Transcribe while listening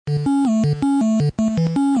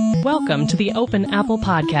Welcome to the Open Apple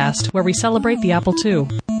Podcast, where we celebrate the Apple II.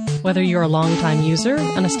 Whether you're a longtime user,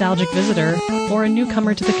 a nostalgic visitor, or a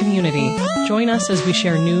newcomer to the community, join us as we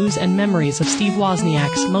share news and memories of Steve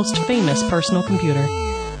Wozniak's most famous personal computer.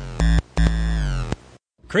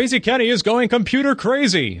 Crazy Kenny is going computer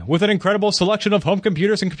crazy with an incredible selection of home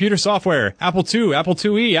computers and computer software. Apple II, Apple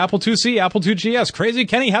IIe, Apple IIc, Apple IIgs. Crazy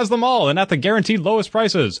Kenny has them all and at the guaranteed lowest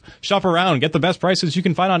prices. Shop around, get the best prices you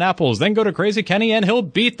can find on Apples, then go to Crazy Kenny and he'll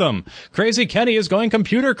beat them. Crazy Kenny is going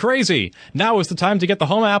computer crazy. Now is the time to get the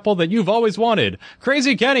home Apple that you've always wanted.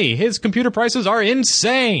 Crazy Kenny, his computer prices are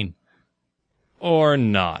insane. Or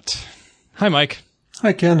not. Hi, Mike.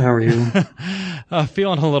 Hi, Ken. How are you?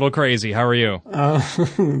 Feeling a little crazy. How are you?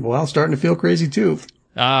 Well, starting to feel crazy, too.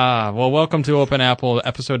 Well, welcome to Open Apple,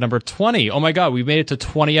 episode number 20. Oh, my God, we made it to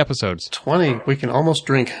 20 episodes. 20. We can almost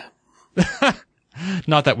drink.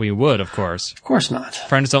 Not that we would, of course. Of course not.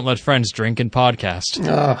 Friends don't let friends drink and podcast.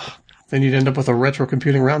 Then you'd end up with a retro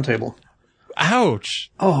computing roundtable.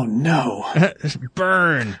 Ouch. Oh, no.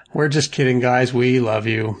 Burn. We're just kidding, guys. We love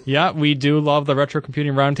you. Yeah, we do love the Retro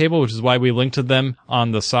Computing Roundtable, which is why we link to them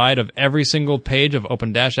on the side of every single page of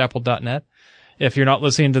open-apple.net. If you're not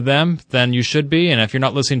listening to them, then you should be. And if you're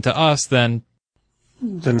not listening to us, then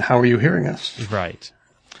how are you hearing us? Right.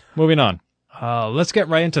 Moving on. Let's get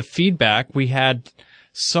right into feedback. We had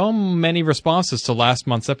so many responses to last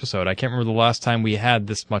month's episode. I can't remember the last time we had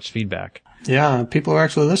this much feedback. Yeah, people are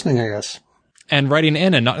actually listening, I guess. And writing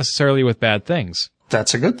in, and not necessarily with bad things.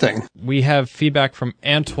 That's a good thing. We have feedback from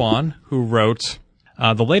Antoine, who wrote,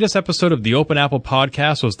 the latest episode of the Open Apple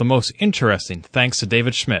podcast was the most interesting, thanks to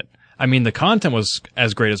David Schmidt. I mean, the content was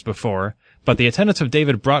as great as before, but the attendance of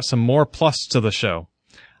David brought some more plus to the show.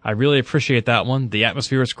 I really appreciate that one. The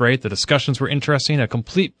atmosphere was great. The discussions were interesting. A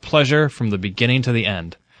complete pleasure from the beginning to the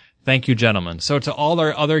end. Thank you, gentlemen. So to all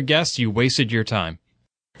our other guests, you wasted your time.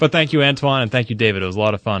 But thank you, Antoine, and thank you, David. It was a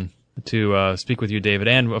lot of fun to speak with you, David.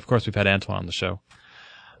 And, of course, we've had Antoine on the show.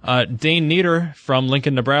 Dane Nieder from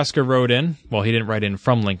Lincoln, Nebraska wrote in. Well, he didn't write in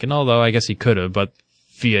from Lincoln, although I guess he could have, but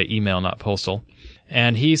via email, not postal.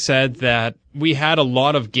 And he said that we had a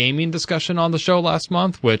lot of gaming discussion on the show last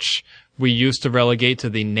month, which we used to relegate to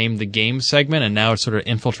the Name the Game segment, and now it's sort of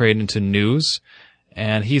infiltrated into news.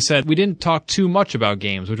 And he said we didn't talk too much about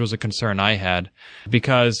games, which was a concern I had,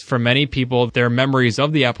 because for many people, their memories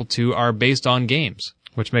of the Apple II are based on games,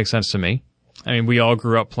 which makes sense to me. I mean, we all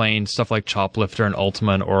grew up playing stuff like Choplifter and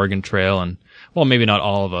Ultima and Oregon Trail, and, well, maybe not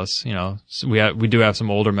all of us, you know. So we do have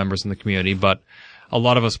some older members in the community, but a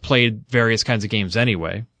lot of us played various kinds of games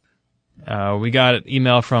anyway. We got an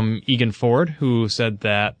email from Egan Ford, who said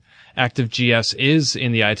that ActiveGS is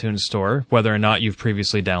in the iTunes store, whether or not you've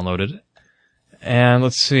previously downloaded it. And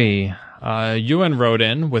let's see, Ewan wrote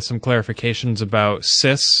in with some clarifications about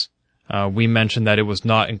Sys. We mentioned that it was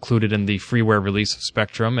not included in the freeware release of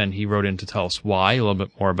Spectrum, and he wrote in to tell us why. A little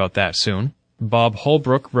bit more about that soon. Bob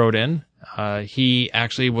Holbrook wrote in. He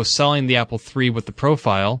actually was selling the Apple III with the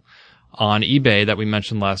profile on eBay that we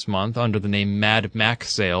mentioned last month under the name Mad Mac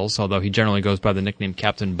Sales, although he generally goes by the nickname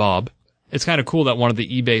Captain Bob. It's kind of cool that one of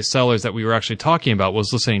the eBay sellers that we were actually talking about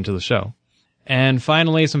was listening to the show. And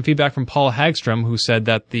finally, some feedback from Paul Hagstrom, who said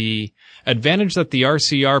that the advantage that the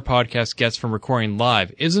RCR podcast gets from recording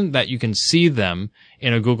live isn't that you can see them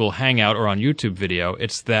in a Google Hangout or on YouTube video.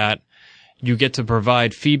 It's that you get to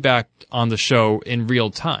provide feedback on the show in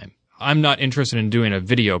real time. I'm not interested in doing a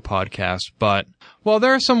video podcast, but, well,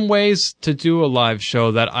 there are some ways to do a live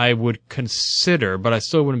show that I would consider, but I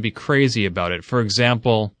still wouldn't be crazy about it. For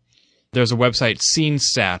example, there's a website,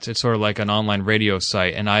 SceneSat. It's sort of like an online radio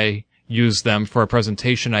site, and I used them for a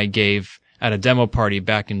presentation I gave at a demo party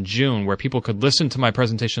back in June where people could listen to my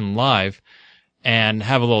presentation live and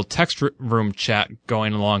have a little text room chat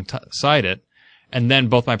going alongside it. And then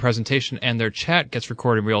both my presentation and their chat gets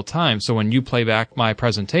recorded in real time. So when you play back my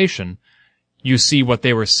presentation, you see what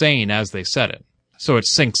they were saying as they said it. So it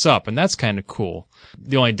syncs up, and that's kind of cool.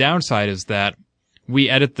 The only downside is that we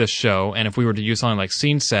edit this show, and if we were to use something like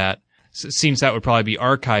SceneSat would probably be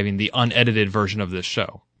archiving the unedited version of this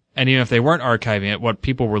show. And even if they weren't archiving it, what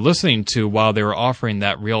people were listening to while they were offering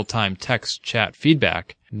that real-time text chat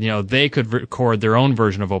feedback, you know, they could record their own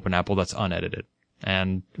version of Open Apple that's unedited.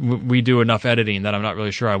 And we do enough editing that I'm not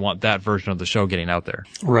really sure I want that version of the show getting out there.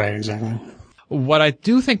 Right, exactly. What I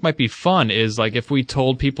do think might be fun is, like, if we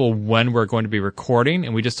told people when we're going to be recording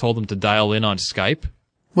and we just told them to dial in on Skype.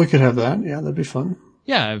 We could have that. Yeah, that'd be fun.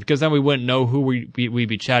 Yeah, because then we wouldn't know who we'd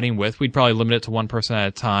be chatting with. We'd probably limit it to one person at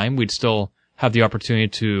a time. We'd still have the opportunity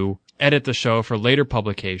to edit the show for later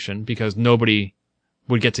publication because nobody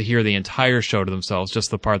would get to hear the entire show to themselves,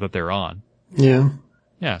 just the part that they're on. Yeah.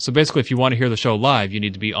 Yeah, so basically if you want to hear the show live, you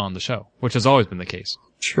need to be on the show, which has always been the case.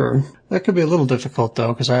 Sure. That could be a little difficult,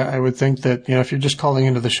 though, because I would think that, if you're just calling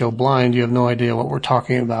into the show blind, you have no idea what we're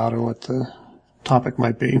talking about or what the topic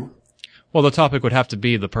might be. Well, the topic would have to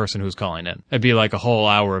be the person who's calling in. It'd be like a whole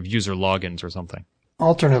hour of user logins or something.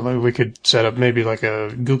 Alternately, we could set up maybe like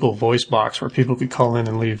a Google Voice box where people could call in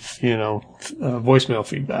and leave, voicemail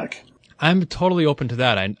feedback. I'm totally open to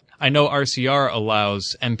that. I know RCR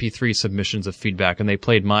allows MP3 submissions of feedback, and they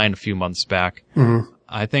played mine a few months back. Mm-hmm.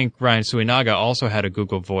 I think Ryan Suinaga also had a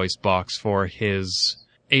Google Voice box for his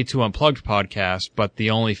A2 Unplugged podcast, but the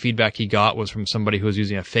only feedback he got was from somebody who was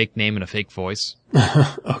using a fake name and a fake voice.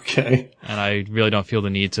 Okay. And I really don't feel the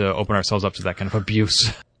need to open ourselves up to that kind of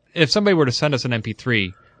abuse. If somebody were to send us an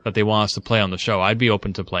MP3 that they want us to play on the show, I'd be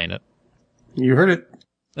open to playing it. You heard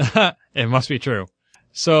it. It must be true.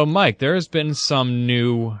 So, Mike, there has been some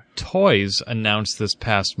new toys announced this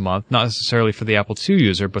past month, not necessarily for the Apple II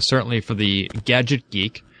user, but certainly for the gadget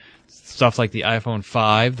geek. Stuff like the iPhone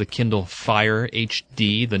 5, the Kindle Fire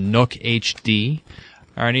HD, the Nook HD.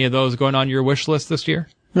 Are any of those going on your wish list this year?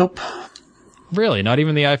 Nope. Really? Not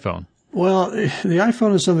even the iPhone? Well, the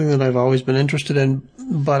iPhone is something that I've always been interested in,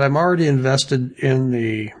 but I'm already invested in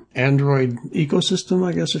the Android ecosystem,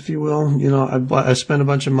 I guess, if you will. I spend a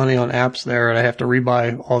bunch of money on apps there, and I have to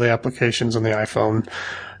rebuy all the applications on the iPhone.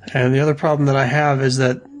 And the other problem that I have is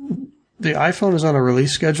that the iPhone is on a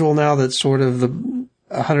release schedule now that's sort of the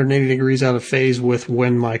 180 degrees out of phase with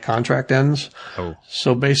when my contract ends. Oh.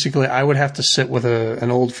 So basically, I would have to sit with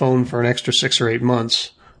an old phone for an extra 6 or 8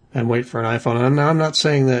 months and wait for an iPhone. And I'm not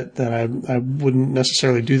saying that I wouldn't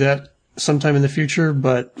necessarily do that sometime in the future,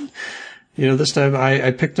 but this time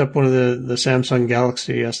I picked up one of the Samsung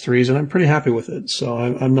Galaxy S3s, and I'm pretty happy with it. So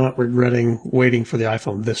I'm not regretting waiting for the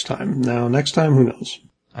iPhone this time. Now, next time, who knows?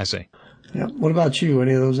 I see. Yeah. What about you?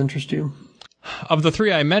 Any of those interest you? Of the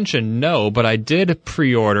three I mentioned, no, but I did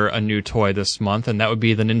pre-order a new toy this month, and that would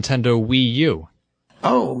be the Nintendo Wii U.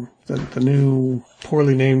 Oh, the new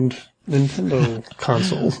poorly named Nintendo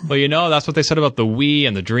console. Well, that's what they said about the Wii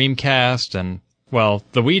and the Dreamcast, and, well,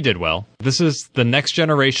 the Wii did well. This is the next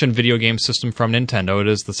generation video game system from Nintendo. It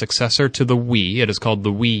is the successor to the Wii. It is called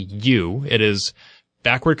the Wii U. It is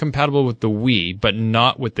backward compatible with the Wii, but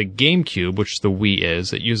not with the GameCube, which the Wii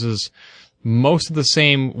is. It uses most of the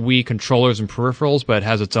same Wii controllers and peripherals, but it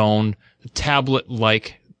has its own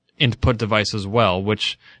tablet-like input device as well,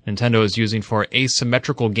 which Nintendo is using for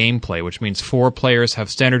asymmetrical gameplay, which means 4 players have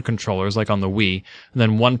standard controllers like on the Wii, and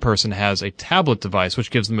then one person has a tablet device, which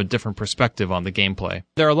gives them a different perspective on the gameplay.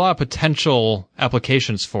 There are a lot of potential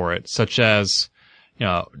applications for it, such as,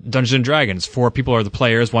 Dungeons & Dragons. 4 people are the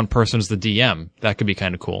players, 1 person is the DM. That could be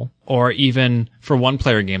kind of cool. Or even for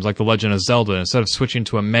one-player games like The Legend of Zelda, instead of switching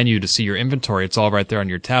to a menu to see your inventory, it's all right there on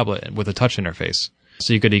your tablet with a touch interface.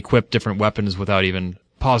 So you could equip different weapons without even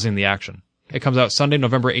pausing the action. It comes out Sunday,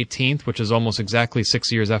 November 18th, which is almost exactly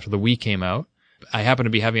 6 years after the Wii came out. I happen to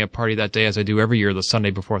be having a party that day, as I do every year, the Sunday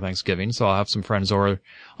before Thanksgiving, so I'll have some friends over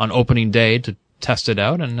on opening day to test it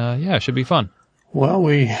out, and it should be fun. Well,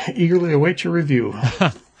 we eagerly await your review.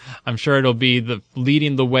 I'm sure it'll be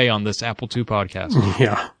leading the way on this Apple II podcast.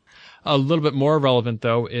 Yeah. A little bit more relevant,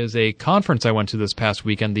 though, is a conference I went to this past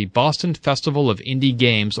weekend, the Boston Festival of Indie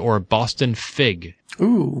Games, or Boston FIG.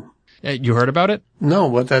 Ooh. You heard about it? No,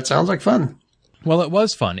 but that sounds like fun. Well, it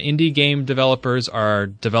was fun. Indie game developers are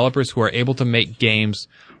developers who are able to make games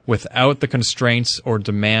without the constraints or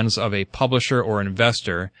demands of a publisher or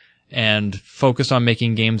investor, and focus on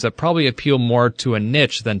making games that probably appeal more to a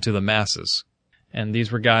niche than to the masses. And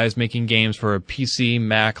these were guys making games for PC,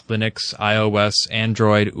 Mac, Linux, iOS,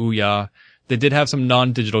 Android, Ouya. They did have some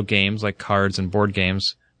non-digital games like cards and board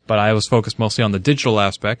games, but I was focused mostly on the digital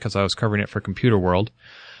aspect because I was covering it for Computer World.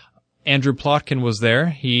 Andrew Plotkin was there.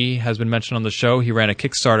 He has been mentioned on the show. He ran a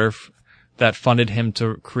Kickstarter that funded him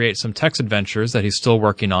to create some text adventures that he's still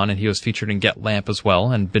working on, and he was featured in GetLamp as well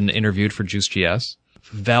and been interviewed for Juice.js.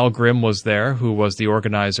 Val Grimm was there, who was the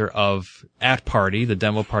organizer of At Party, the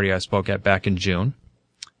demo party I spoke at back in June.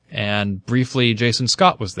 And briefly, Jason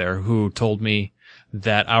Scott was there, who told me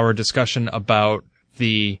that our discussion about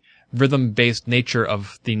the rhythm-based nature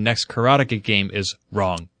of the next Karateka game is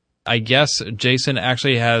wrong. I guess Jason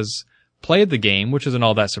actually has played the game, which isn't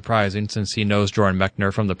all that surprising since he knows Jordan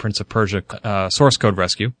Mechner from the Prince of Persia source code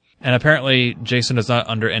rescue. And apparently Jason is not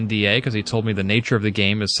under NDA because he told me the nature of the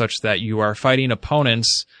game is such that you are fighting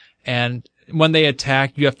opponents, and when they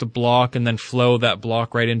attack, you have to block and then flow that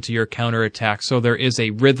block right into your counterattack. So there is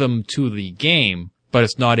a rhythm to the game, but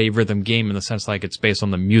it's not a rhythm game in the sense like it's based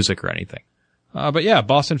on the music or anything. But yeah,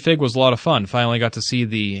 Boston Fig was a lot of fun. Finally got to see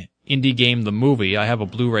the Indie Game the Movie. I have a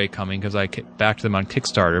Blu-ray coming because I backed them on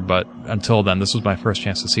Kickstarter, but until then, this was my first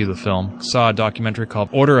chance to see the film. Saw a documentary called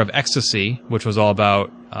Order of Ecstasy, which was all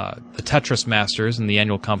about the Tetris Masters and the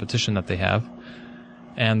annual competition that they have.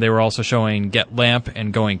 And they were also showing Get Lamp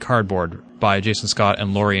and Going Cardboard by Jason Scott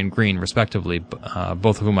and Lorien Green, respectively,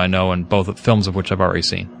 both of whom I know and both films of which I've already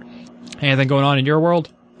seen. Anything going on in your world?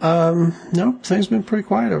 No, things been pretty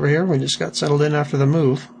quiet over here. We just got settled in after the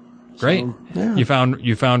move. Great. So, yeah.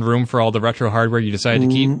 You found room for all the retro hardware you decided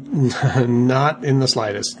to keep? Not in the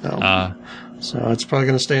slightest, no. So it's probably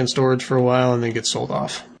going to stay in storage for a while and then get sold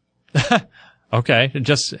off. Okay.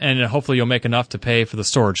 And hopefully you'll make enough to pay for the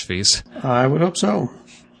storage fees. I would hope so.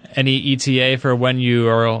 Any ETA for when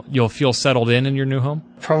you'll feel settled in your new home?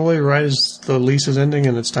 Probably right as the lease is ending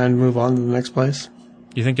and it's time to move on to the next place.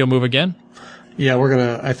 You think you'll move again? Yeah,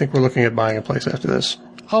 I think we're looking at buying a place after this.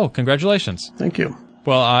 Oh, congratulations. Thank you.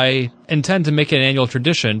 Well, I intend to make it an annual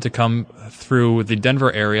tradition to come through the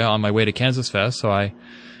Denver area on my way to Kansas Fest, so I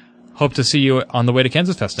hope to see you on the way to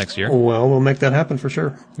Kansas Fest next year. Well, we'll make that happen for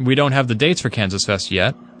sure. We don't have the dates for Kansas Fest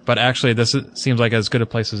yet, but actually this seems like as good a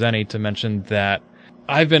place as any to mention that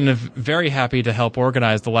I've been very happy to help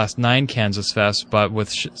organize the last 9 Kansas Fests, but with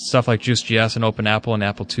stuff like Juice.js and Open Apple and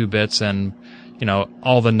Apple II Bits and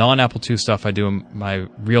all the non-Apple II stuff I do in my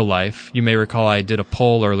real life. You may recall I did a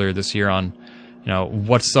poll earlier this year on,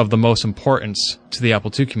 what's of the most importance to the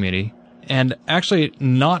Apple II community. And actually,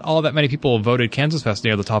 not all that many people voted Kansas Fest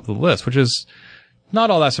near the top of the list, which is not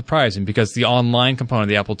all that surprising because the online component of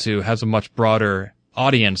the Apple II has a much broader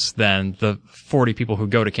audience than the 40 people who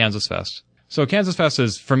go to Kansas Fest. So Kansas Fest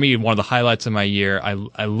is, for me, one of the highlights of my year.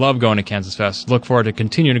 I love going to Kansas Fest. Look forward to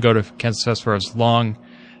continuing to go to Kansas Fest for as long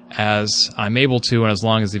as I'm able to and as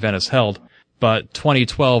long as the event is held. But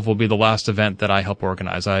 2012 will be the last event that I help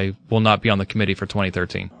organize. I will not be on the committee for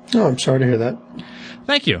 2013. Oh, I'm sorry to hear that.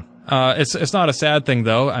 Thank you. It's not a sad thing,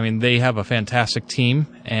 though. I mean, they have a fantastic team,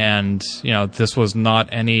 and, this was not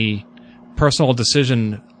any personal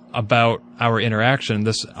decision about our interaction.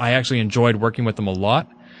 I actually enjoyed working with them a lot.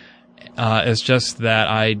 It's just that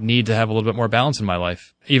I need to have a little bit more balance in my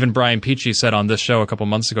life. Even Brian Peachy said on this show a couple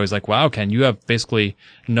months ago, he's like, wow, Ken, you have basically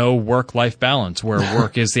no work-life balance where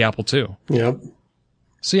work is the Apple II. Yep.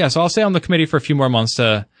 So I'll stay on the committee for a few more months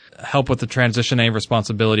to help with the transition and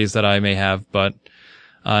responsibilities that I may have. But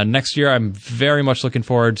next year, I'm very much looking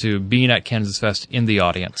forward to being at Kansas Fest in the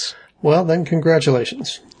audience. Well, then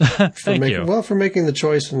congratulations. Thank you. Well, for making the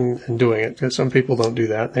choice and doing it, because some people don't do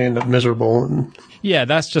that. They end up miserable. Yeah,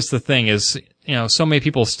 that's just the thing is, so many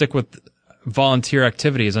people stick with volunteer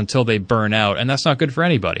activities until they burn out, and that's not good for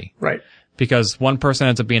anybody. Right. Because one person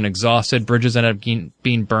ends up being exhausted, bridges end up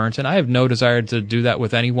being burnt, and I have no desire to do that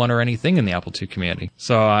with anyone or anything in the Apple II community.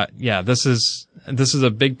 So, this is a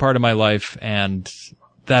big part of my life, and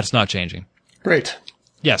that's not changing. Great.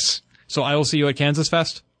 Yes. So I will see you at Kansas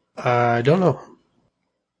Fest? I don't know.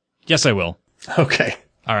 Yes, I will. Okay.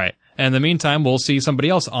 All right. And in the meantime, we'll see somebody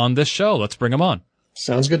else on this show. Let's bring them on.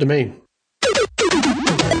 Sounds good to me.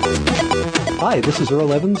 Hi, this is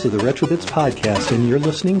Earl Evans of the RetroBits Podcast, and you're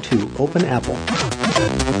listening to Open Apple.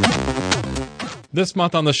 This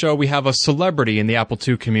month on the show, we have a celebrity in the Apple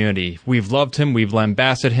II community. We've loved him. We've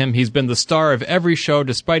lambasted him. He's been the star of every show,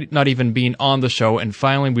 despite not even being on the show. And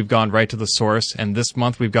finally, we've gone right to the source. And this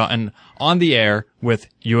month, we've gotten on the air with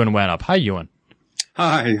Ewan Wanup. Hi, Ewan.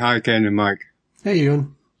 Hi, Ken and Mike. Hey,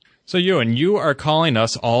 Ewan. So, Ewan, you are calling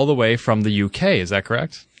us all the way from the UK. Is that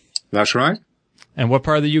correct? That's right. And what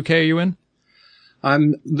part of the UK are you in?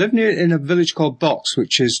 I'm living in a village called Box,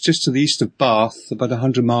 which is just to the east of Bath, about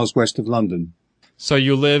 100 miles west of London. So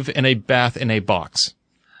you live in a bath in a box.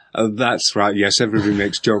 That's right. Yes, everybody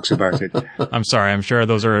makes jokes about it. I'm sorry. I'm sure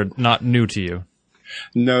those are not new to you.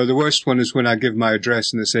 No, the worst one is when I give my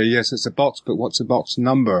address and they say, yes, it's a box, but what's a box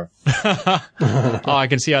number? Oh, I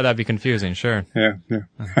can see how that'd be confusing. Sure. Yeah.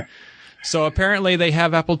 So apparently they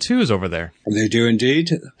have Apple IIs over there. They do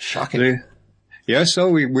indeed. Shocking. So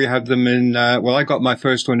we had them in, I got my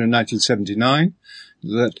first one in 1979,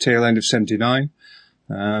 the tail end of 79.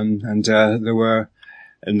 And there were,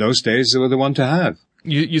 in those days, they were the one to have.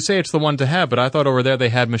 You say it's the one to have, but I thought over there they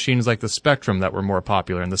had machines like the Spectrum that were more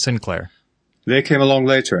popular and the Sinclair. They came along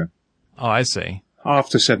later. Oh, I see.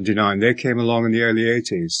 After 79. They came along in the early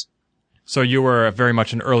 80s. So you were very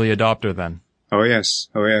much an early adopter then? Oh, yes.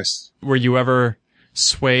 Were you ever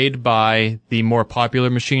swayed by the more popular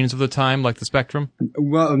machines of the time, like the Spectrum?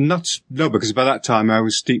 Well, no, because by that time I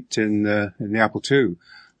was steeped in the Apple II.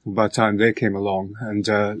 By the time they came along, and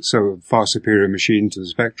so a far superior machine to the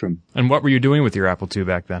Spectrum. And what were you doing with your Apple II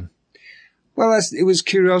back then? Well, it was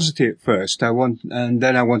curiosity at first. And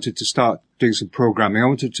then I wanted to start doing some programming. I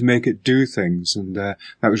wanted to make it do things, and that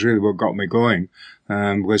was really what got me going.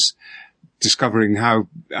 Was discovering how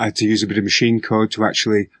I had to use a bit of machine code to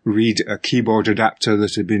actually read a keyboard adapter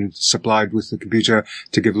that had been supplied with the computer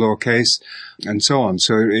to give lowercase, and so on.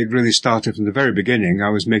 So it really started from the very beginning. I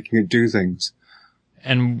was making it do things.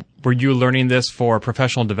 And were you learning this for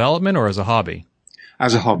professional development or as a hobby?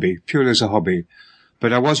 As a hobby, purely as a hobby.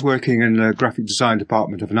 But I was working in the graphic design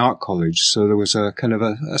department of an art college, so there was a kind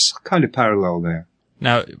of parallel there.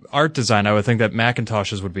 Now, art design, I would think that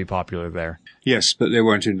Macintoshes would be popular there. Yes, but they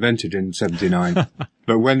weren't invented in 79.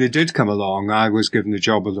 But when they did come along, I was given the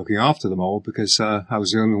job of looking after them all because I was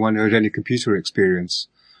the only one who had any computer experience.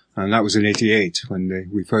 And that was in 88 when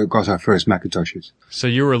we got our first Macintoshes. So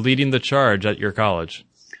you were leading the charge at your college?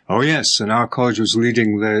 Oh, yes, and our college was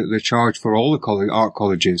leading the charge for all the art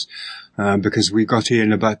colleges because we got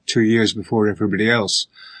in about 2 years before everybody else.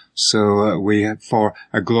 So we had, for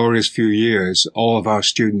a glorious few years, all of our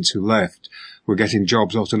students who left were getting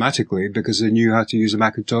jobs automatically because they knew how to use a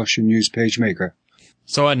Macintosh and use PageMaker.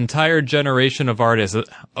 So an entire generation of artists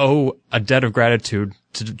owe a debt of gratitude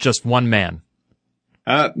to just one man.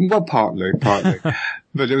 Well, partly.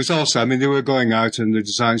 But it was also, they were going out and the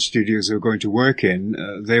design studios they were going to work in,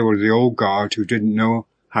 they were the old guard who didn't know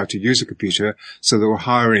how to use a computer, so they were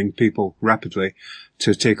hiring people rapidly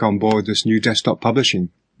to take on board this new desktop publishing.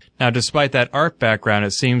 Now, despite that art background,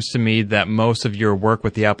 it seems to me that most of your work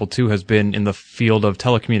with the Apple II has been in the field of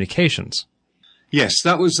telecommunications. Yes,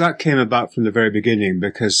 that came about from the very beginning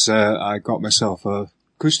because I got myself a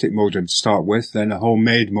acoustic modem to start with, then a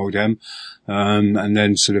homemade modem, and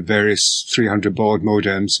then sort of various 300 baud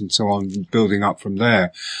modems and so on, building up from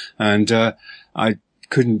there. And I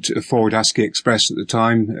couldn't afford ASCII Express at the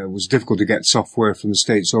time. It was difficult to get software from the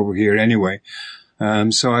States over here anyway.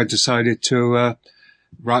 So I decided to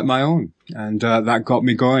write my own, and that got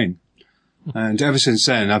me going. And ever since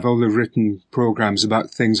then, I've only written programs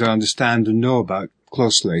about things I understand and know about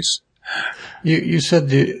closely. You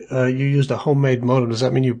said you used a homemade modem. Does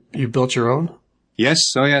that mean you built your own?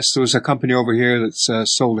 Yes. Oh, yes. There was a company over here that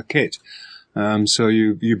sold a kit. So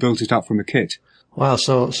you built it up from a kit. Wow.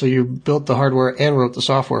 So you built the hardware and wrote the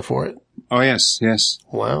software for it. Oh, yes. Yes.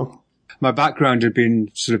 Wow. My background had been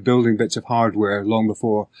sort of building bits of hardware long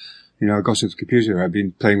before, I got into the computer. I've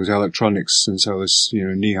been playing with electronics since I was,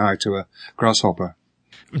 knee-high to a grasshopper.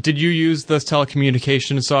 Did you use this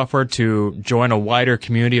telecommunication software to join a wider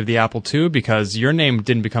community of the Apple II? Because your name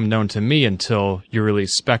didn't become known to me until you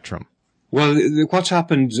released Spectrum. Well, what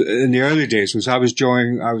happened in the early days was I was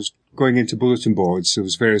going into bulletin boards. There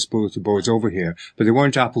was various bulletin boards over here, but they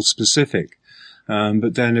weren't Apple specific.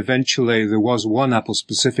 But then eventually there was one Apple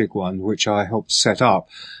specific one, which I helped set up,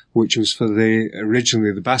 which was for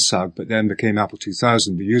originally the BASAG, but then became Apple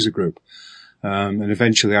 2000, the user group. And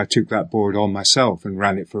eventually I took that board on myself and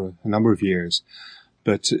ran it for a number of years.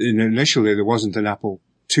 But initially there wasn't an Apple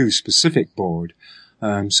II specific board.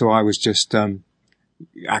 So I was just,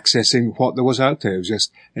 accessing what there was out there. It was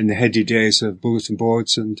just in the heady days of bulletin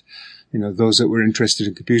boards and, those that were interested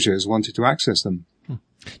in computers wanted to access them.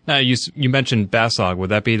 Now, you mentioned BASAG. Would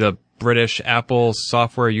that be the British Apple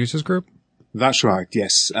Software Users Group? That's right,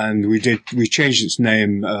 yes. And we changed its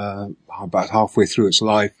name, about halfway through its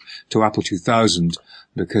life to Apple 2000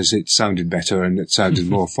 because it sounded better and it sounded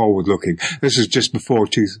more forward looking. This was just before I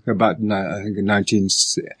think in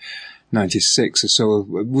 1996 or so.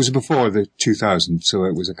 It was before the 2000, so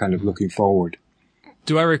it was a kind of looking forward.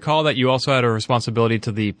 Do I recall that you also had a responsibility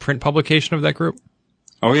to the print publication of that group?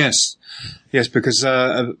 Oh, yes. Yes, because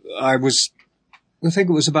I think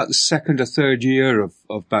it was about the second or third year of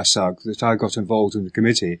BASAG that I got involved in the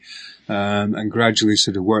committee, and gradually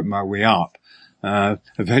sort of worked my way up.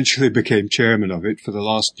 Eventually became chairman of it for the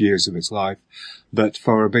last years of its life. But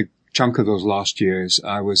for a big chunk of those last years,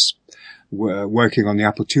 I was working on the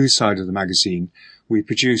Apple II side of the magazine. We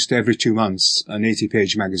produced every 2 months an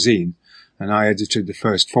 80-page magazine, and I edited the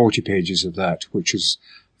first 40 pages of that, which was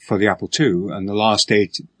for the Apple II, and the last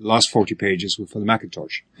 40 pages were for the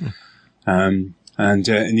Macintosh. And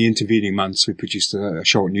in the intervening months, we produced a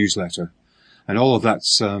short newsletter. And all of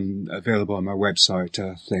that's available on my website.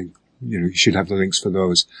 I think, you should have the links for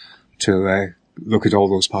those to look at all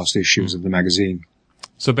those past issues of the magazine.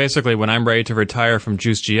 So basically, when I'm ready to retire from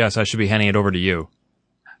Juice.js, I should be handing it over to you.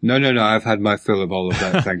 No. I've had my fill of all of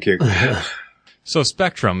that. Thank you. So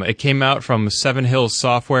Spectrum, it came out from Seven Hills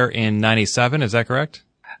Software in 97. Is that correct?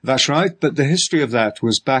 That's right, but the history of that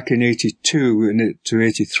was back in 82 to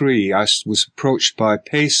 83. I was approached by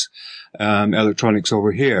Pace electronics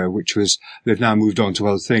over here, they've now moved on to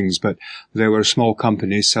other things, but they were a small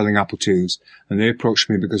company selling Apple IIs, and they approached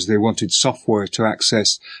me because they wanted software to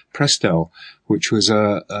access Presto, which was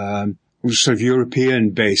a sort of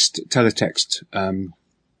European-based teletext,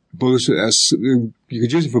 you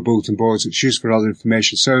could use it for bulletin boards. It's used for other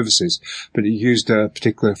information services, but it used a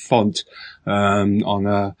particular font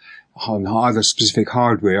on either specific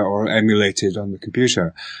hardware or emulated on the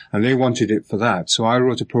computer, and they wanted it for that. So I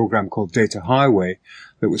wrote a program called Data Highway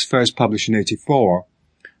that was first published in '84,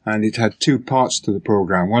 and it had two parts to the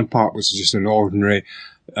program. One part was just an ordinary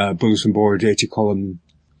bulletin board 80-column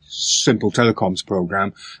simple telecoms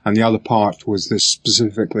program, and the other part was this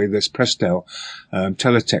Presto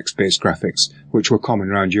teletext-based graphics, which were common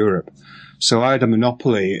around Europe. So I had a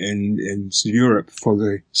monopoly in Europe for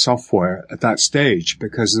the software at that stage,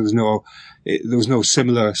 because there was no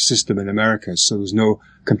similar system in America, so there was no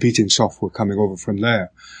competing software coming over from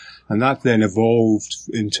there. And that then evolved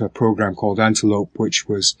into a program called Antelope, which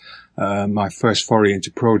was my first foray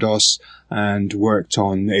into ProDOS, and worked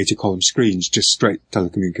on 80-column screens, just straight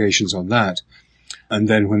telecommunications on that. And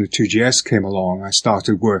then when the 2GS came along, I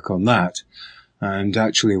started work on that. And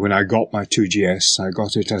actually, when I got my 2GS, I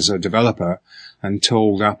got it as a developer and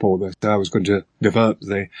told Apple that I was going to develop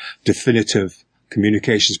the definitive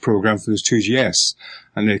communications program for this 2GS.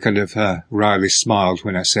 And they kind of wryly smiled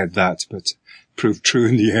when I said that, but proved true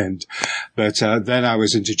in the end. But then I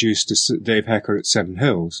was introduced to Dave Hecker at Seven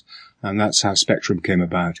Hills, and that's how Spectrum came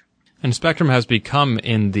about. And Spectrum has become,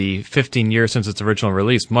 in the 15 years since its original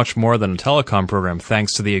release, much more than a telecom program,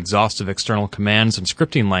 thanks to the exhaustive external commands and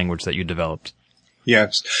scripting language that you developed.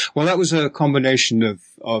 Yes. Well, that was a combination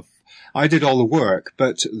of I did all the work,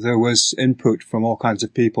 but there was input from all kinds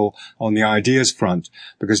of people on the ideas front,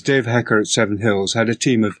 because Dave Hecker at Seven Hills had a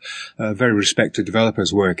team of very respected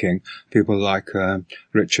developers working. People like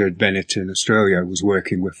Richard Bennett in Australia was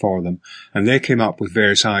working for them, and they came up with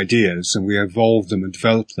various ideas, and we evolved them and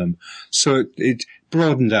developed them. So it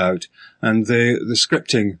broadened out, and the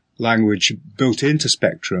scripting language built into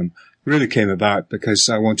Spectrum really came about because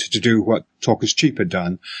I wanted to do what Talk is Cheap had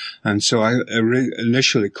done. And so I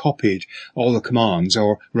initially copied all the commands,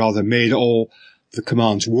 or rather made all the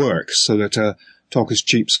commands work so that a Talk is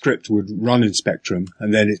Cheap script would run in Spectrum.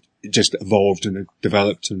 And then it just evolved and it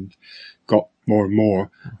developed and got more and more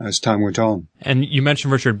as time went on. And you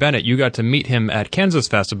mentioned Richard Bennett. You got to meet him at Kansas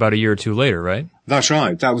Fest about a year or two later, right? That's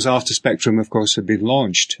right. That was after Spectrum, of course, had been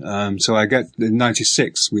launched. So in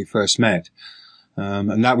 '96 we first met.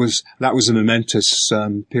 And that was a momentous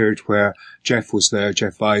period where Jeff was there,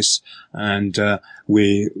 Jeff Weiss, and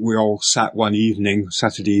we all sat one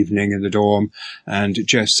Saturday evening in the dorm, and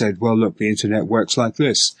Jeff said, well, look, the internet works like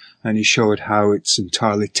this, and he showed how it's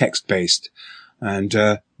entirely text-based. And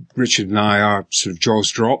Richard and I, our sort of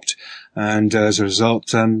jaws dropped, and as a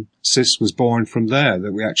result, SYS was born from there,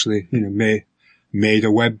 that we actually, made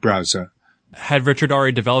a web browser. Had Richard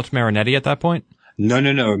already developed Marinetti at that point? No.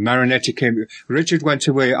 Marinetti came. Richard went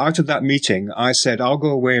away. Out of that meeting, I said, I'll go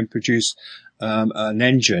away and produce an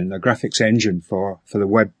engine, a graphics engine for the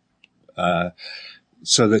web,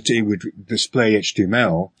 so that it would display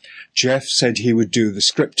HTML. Jeff said he would do the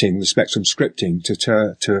scripting, the Spectrum scripting,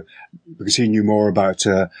 because he knew more about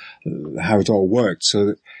how it all worked, so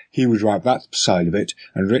that he would write that side of it.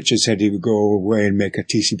 And Richard said he would go away and make a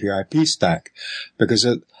TCP/IP stack, because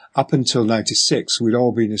up until '96, we'd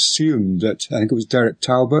all been assumed that, I think it was Derek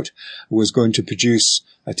Talbot, was going to produce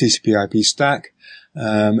a TCP/IP stack,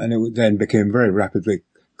 and it then became very rapidly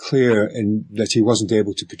clear that he wasn't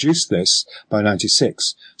able to produce this by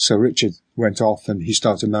 '96. So Richard went off and he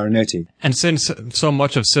started Marinetti. And since so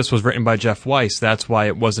much of SYS was written by Jeff Weiss, that's why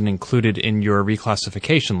it wasn't included in your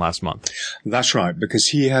reclassification last month. That's right, because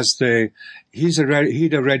he'd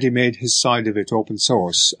already made his side of it open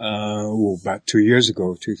source, about 2 years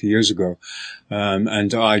ago, 2-3 years ago.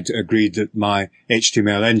 And I'd agreed that my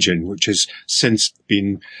HTML engine, which has since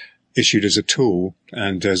been issued as a tool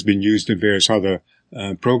and has been used in various other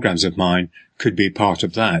programs of mine, could be part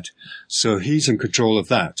of that. So he's in control of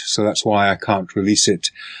that. So that's why I can't release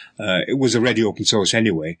it. It was already open source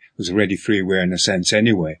anyway. It was already freeware in a sense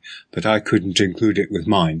anyway, but I couldn't include it with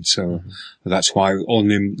mine. So that's why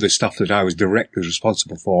only the stuff that I was directly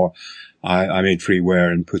responsible for, I made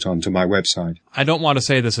freeware and put onto my website. I don't want to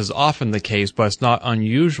say this is often the case, but it's not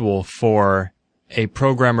unusual for a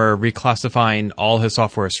programmer reclassifying all his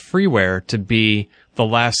software as freeware to be the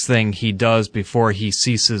last thing he does before he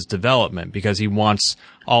ceases development, because he wants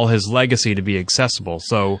all his legacy to be accessible.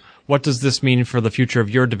 So what does this mean for the future of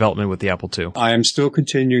your development with the Apple II? I am still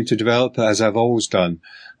continuing to develop as I've always done.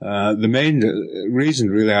 The main reason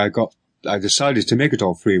really I got I decided to make it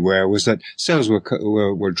all freeware was that sales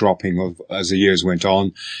were dropping as the years went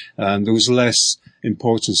on, and there was less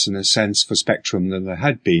importance in a sense for Spectrum than there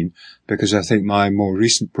had been, because I think my more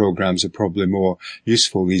recent programs are probably more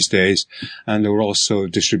useful these days, and there were also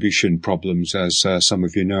distribution problems, as some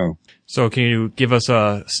of you know. So can you give us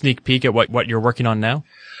a sneak peek at what you're working on now?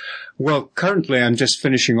 Well, currently I'm just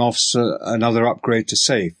finishing off another upgrade to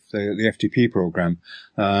SAFE, the FTP program.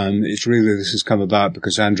 This has come about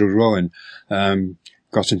because Andrew Rowan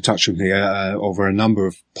got in touch with me over a number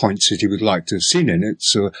of points that he would like to have seen in it.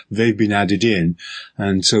 So they've been added in,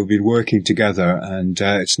 and so we've been working together, and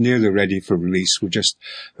it's nearly ready for release. We're just,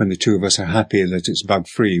 when the two of us are happy that it's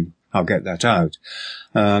bug-free, I'll get that out.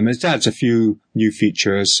 It adds a few new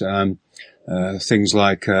features, things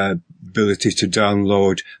like ability to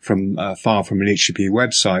download from a file from an HTTP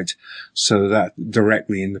website, so that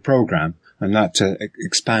directly in the program, and that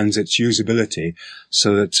expands its usability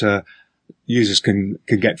so that users can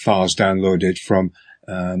get files downloaded from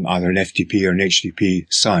either an FTP or an HTTP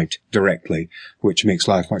site directly, which makes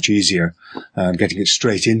life much easier, getting it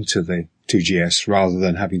straight into the 2GS rather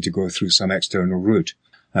than having to go through some external route.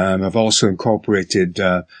 I've also incorporated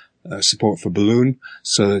support for Balloon,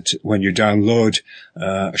 so that when you download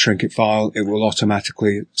a Shrinkit file, it will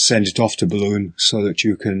automatically send it off to Balloon so that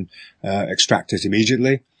you can extract it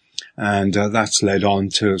immediately. And that's led on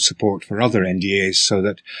to support for other NDAs, so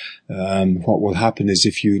that what will happen is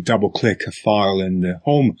if you double-click a file in the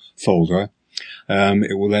home folder,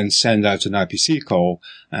 it will then send out an IPC call,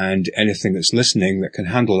 and anything that's listening that can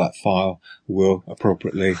handle that file will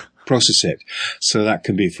appropriately process it. So that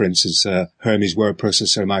can be, for instance, Hermes word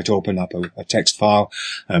processor might open up a text file,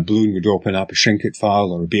 Balloon would open up a Shrinkit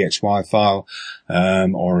file or a BXY file,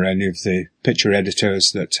 or any of the picture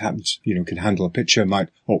editors that can handle a picture might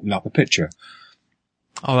open up a picture.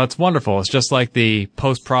 Oh, that's wonderful. It's just like the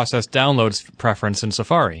post-processed downloads preference in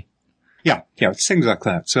Safari. Yeah, it's things like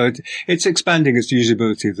that. So it's expanding its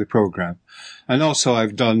usability of the program. And also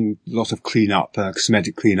I've done a lot of cleanup,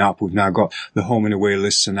 cosmetic cleanup. We've now got the home and away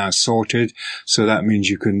lists are now sorted. So that means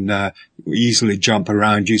you can easily jump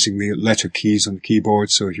around using the letter keys on the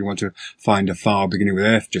keyboard. So if you want to find a file beginning with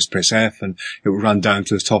F, just press F and it will run down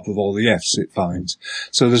to the top of all the Fs it finds.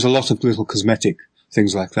 So there's a lot of little cosmetic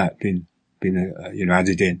things like that been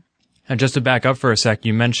added in. And just to back up for a sec,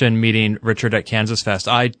 you mentioned meeting Richard at Kansas Fest.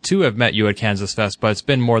 I, too, have met you at Kansas Fest, but it's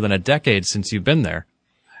been more than a decade since you've been there.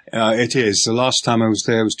 It is. The last time I was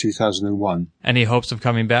there was 2001. Any hopes of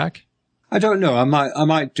coming back? I don't know. I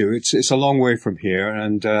might do. It's a long way from here,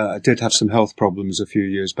 and I did have some health problems a few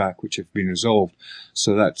years back, which have been resolved.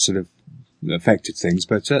 So that sort of affected things,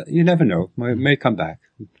 but you never know. I may come back.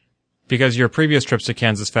 Because your previous trips to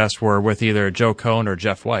Kansas Fest were with either Joe Cohn or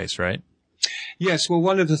Jeff Weiss, right? Yes, well,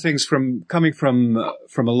 one of the things coming from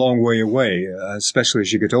a long way away, especially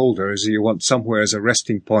as you get older, is you want somewhere as a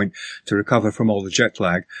resting point to recover from all the jet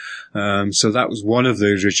lag. So that was one of the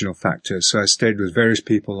original factors. So I stayed with various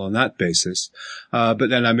people on that basis. But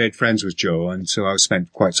then I made friends with Joe, and so I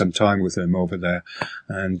spent quite some time with him over there.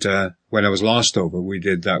 And when I was last over, we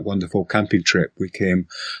did that wonderful camping trip. We came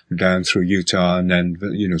down through Utah and then,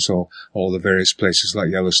 saw all the various places like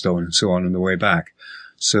Yellowstone and so on the way back.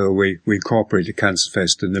 So we incorporated Kansas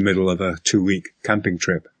Fest in the middle of a 2-week camping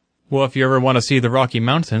trip. Well, if you ever want to see the Rocky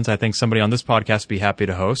Mountains, I think somebody on this podcast would be happy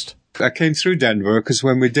to host. I came through Denver because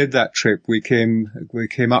when we did that trip, we came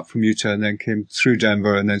up from Utah and then came through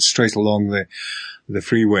Denver and then straight along the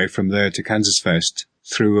freeway from there to Kansas Fest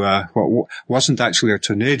through what wasn't actually a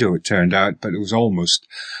tornado, it turned out, but it was almost.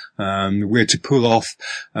 We had to pull off,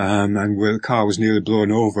 and the car was nearly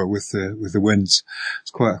blown over with the winds.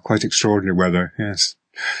 It's quite extraordinary weather, yes.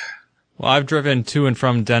 Well, I've driven to and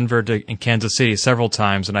from Denver to Kansas City several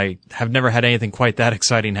times, and I have never had anything quite that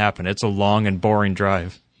exciting happen. It's a long and boring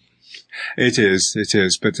drive. It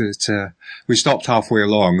is, but we stopped halfway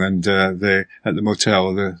along, and at the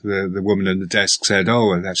motel, the woman at the desk said,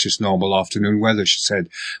 "Oh, that's just normal afternoon weather," she said,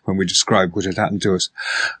 when we described what had happened to us.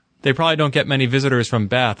 They probably don't get many visitors from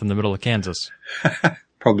Bath in the middle of Kansas.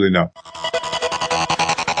 Probably not.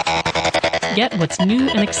 Get what's new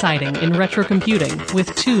and exciting in retro computing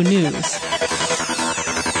with 2 News.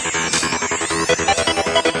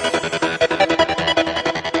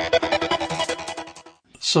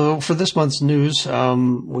 So for this month's news,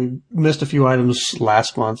 we missed a few items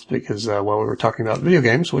last month because, we were talking about video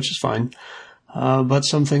games, which is fine. But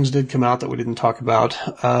some things did come out that we didn't talk about.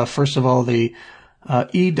 First of all, the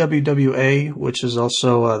EWWA, which is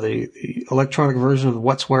also the electronic version of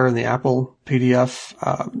What'sWhere in the Apple PDF,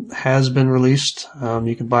 has been released.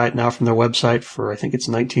 You can buy it now from their website for, I think it's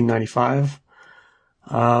 $19.95.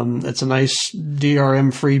 It's a nice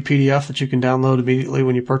DRM-free PDF that you can download immediately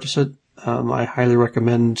when you purchase it. I highly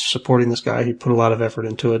recommend supporting this guy. He put a lot of effort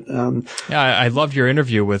into it. Yeah, I loved your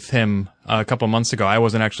interview with him a couple months ago. I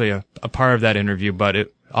wasn't actually a part of that interview, but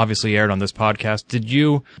it obviously aired on this podcast. Did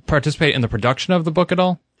you participate in the production of the book at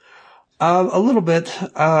all? A little bit.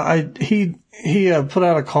 He put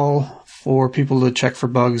out a call for people to check for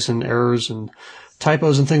bugs and errors and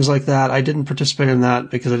typos and things like that. I didn't participate in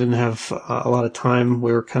that because I didn't have a lot of time.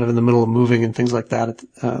 We were kind of in the middle of moving and things like that.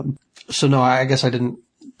 So no, I guess I didn't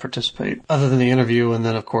participate other than the interview. And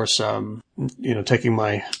then of course, taking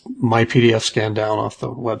my PDF scan down off the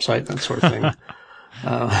website, that sort of thing.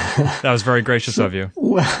 That was very gracious of you.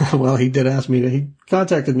 Well, he did ask me he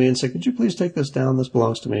contacted me and said, could you please take this down? This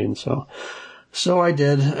belongs to me. And so I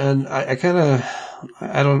did. And I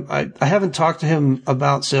haven't talked to him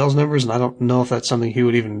about sales numbers, and I don't know if that's something he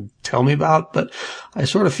would even tell me about, but I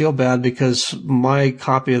sort of feel bad because my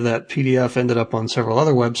copy of that PDF ended up on several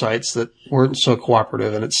other websites that weren't so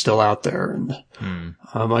cooperative, and it's still out there. And,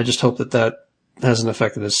 I just hope that hasn't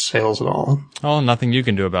affected his sales at all. Oh, nothing you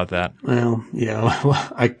can do about that. Well, yeah,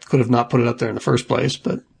 I could have not put it up there in the first place,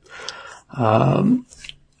 but,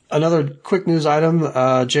 another quick news item,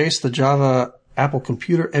 Jace, the Java Apple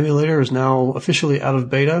Computer emulator is now officially out of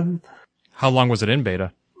beta. How long was it in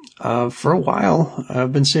beta? For a while.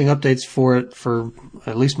 I've been seeing updates for it for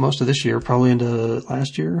at least most of this year, probably into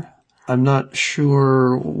last year. I'm not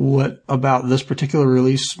sure what about this particular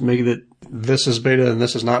release made it this is beta and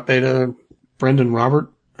this is not beta. Brendan Robert,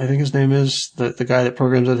 I think his name is, the guy that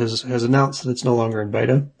programs it, has announced that it's no longer in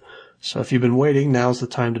beta. So if you've been waiting, now's the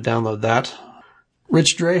time to download that.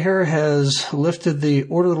 Rich Draher has lifted the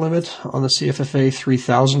order limit on the CFFA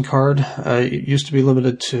 3000 card. It used to be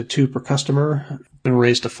limited to 2 per customer. Been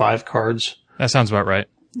raised to 5 cards. That sounds about right.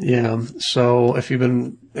 Yeah. So if you've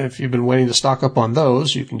been waiting to stock up on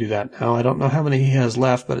those, you can do that now. I don't know how many he has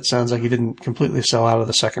left, but it sounds like he didn't completely sell out of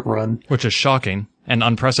the second run. Which is shocking and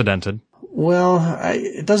unprecedented. Well,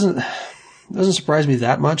 it doesn't surprise me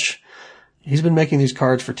that much. He's been making these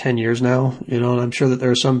cards for 10 years now, and I'm sure that there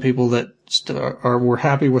are some people that were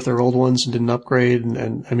happy with their old ones and didn't upgrade.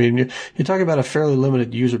 And I mean, you're talking about a fairly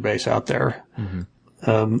limited user base out there.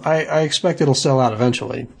 Mm-hmm. I expect it'll sell out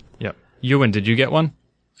eventually. Yep. Ewan, did you get one?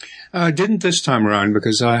 I didn't this time around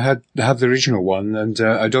because I have the original one, and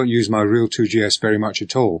I don't use my real 2GS very much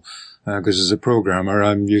at all. Because as a programmer,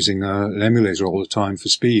 I'm using an emulator all the time for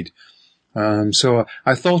speed. So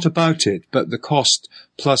I thought about it, but the cost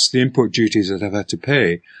plus the import duties that I've had to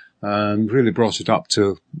pay, really brought it up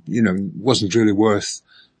to, wasn't really worth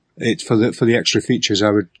it for the extra features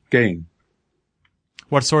I would gain.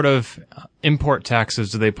 What sort of import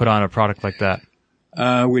taxes do they put on a product like that?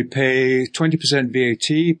 We pay 20%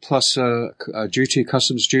 VAT plus duty,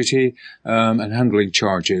 customs duty, and handling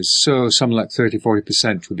charges. So something like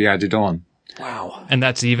 30-40% would be added on. Wow. And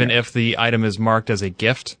that's even if the item is marked as a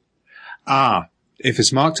gift? If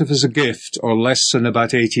it's marked up as a gift or less than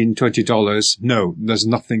about $18, $20, no, there's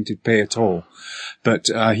nothing to pay at all. But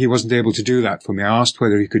he wasn't able to do that for me. I asked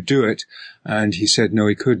whether he could do it, and he said no,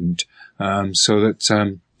 he couldn't. So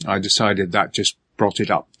that I decided that just brought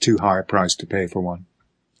it up too high a price to pay for one.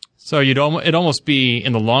 So it'd almost be,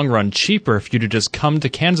 in the long run, cheaper if you'd just come to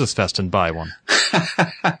Kansas Fest and buy one.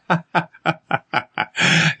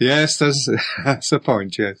 Yes, that's the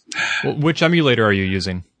point, yes. Well, which emulator are you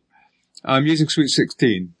using? I'm using Sweet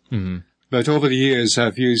 16. Mm-hmm. But over the years,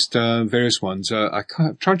 I've used various ones. I'm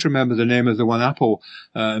trying to remember the name of the one Apple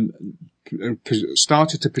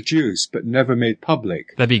started to produce but never made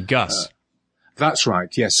public. That'd be Gus. That's right,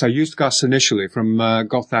 yes. I used Gus initially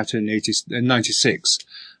got that in 96,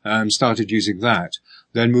 started using that.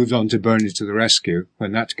 Then moved on to Bernie to the Rescue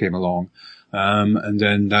when that came along. And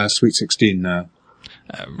then Sweet 16 now.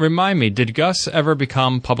 Remind me, did Gus ever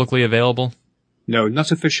become publicly available? No,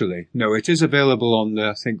 not officially. No, it is available on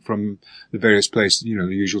I think from the various places, the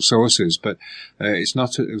usual sources, but it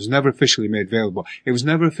was never officially made available. It was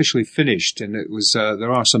never officially finished, and it was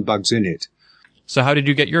there are some bugs in it. So how did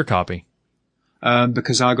you get your copy?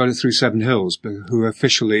 Because I got it through Seven Hills, who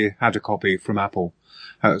officially had a copy from Apple.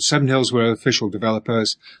 Seven Hills were official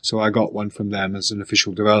developers, so I got one from them as an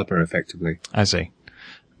official developer, effectively. I see.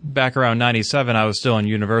 Back around 97, I was still in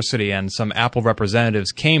university, and some Apple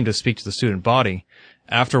representatives came to speak to the student body.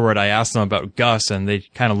 Afterward, I asked them about Gus, and they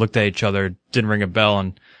kind of looked at each other, didn't ring a bell,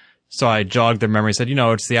 and so I jogged their memory, said,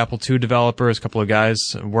 it's the Apple II developers, a couple of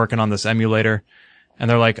guys working on this emulator. And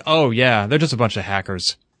they're like, oh yeah, they're just a bunch of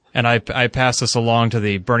hackers. And I passed this along to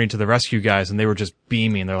the Bernie to the Rescue guys, and they were just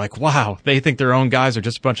beaming. They're like, wow, they think their own guys are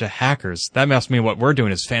just a bunch of hackers. That must mean what we're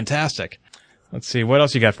doing is fantastic. Let's see, what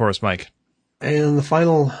else you got for us, Mike? And the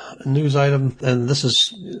final news item, and this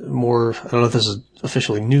is more, I don't know if this is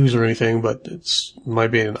officially news or anything, but it's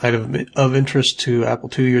might be an item of interest to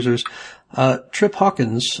Apple II users. Trip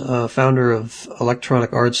Hawkins, founder of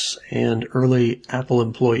Electronic Arts and early Apple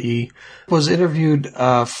employee, was interviewed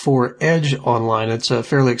for Edge Online. It's a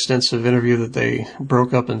fairly extensive interview that they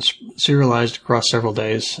broke up and serialized across several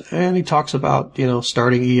days. And he talks about,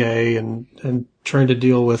 starting EA and trying to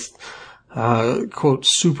deal with quote,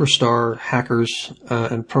 superstar hackers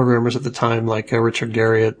and programmers at the time like Richard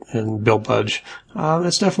Garriott and Bill Budge.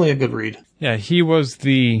 It's definitely a good read. Yeah, he was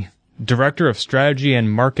the director of strategy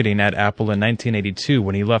and marketing at Apple in 1982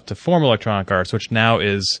 when he left to form Electronic Arts, which now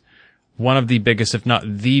is one of the biggest, if not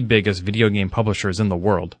the biggest, video game publishers in the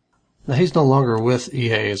world. Now, he's no longer with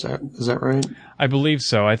EA, is that right? I believe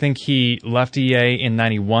so. I think he left EA in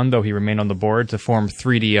 91, though he remained on the board to form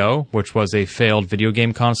 3DO, which was a failed video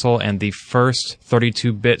game console and the first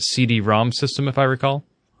 32-bit CD-ROM system, if I recall.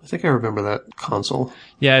 I think I remember that console.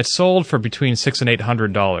 Yeah, it sold for between $600 and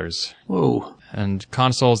 $800. Whoa. And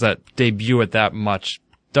consoles that debut at that much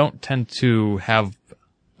don't tend to have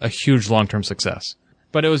a huge long-term success.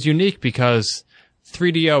 But it was unique because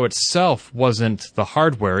 3DO itself wasn't the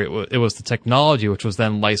hardware, it was the technology which was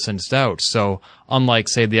then licensed out. So unlike,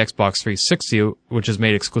 say, the Xbox 360, which is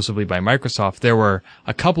made exclusively by Microsoft, there were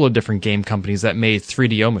a couple of different game companies that made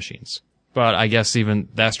 3DO machines. But I guess even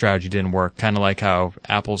that strategy didn't work, kind of like how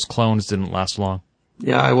Apple's clones didn't last long.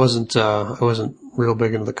 Yeah, I wasn't real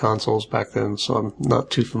big into the consoles back then, so I'm not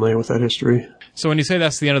too familiar with that history. So when you say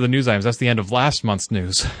that's the end of the news items, that's the end of last month's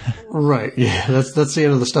news. Right, yeah, that's the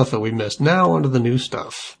end of the stuff that we missed. Now onto the new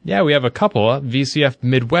stuff. Yeah, we have a couple. VCF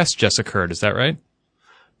Midwest just occurred, is that right?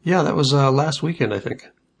 Yeah, that was last weekend, I think.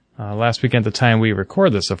 Last weekend at the time we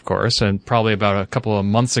record this, of course, and probably about a couple of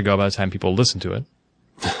months ago by the time people listen to it.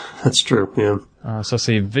 That's true, yeah. So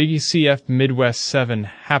say VCF Midwest 7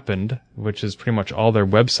 happened, which is pretty much all their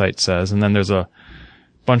website says, and then there's a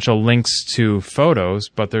bunch of links to photos,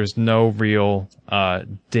 but there's no real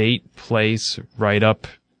date, place, write-up.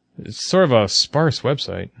 It's sort of a sparse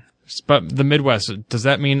website. But the Midwest, does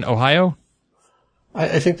that mean Ohio?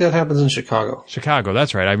 I think that happens in Chicago. Chicago,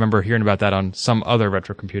 that's right. I remember hearing about that on some other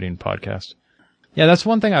retro computing podcast. Yeah, that's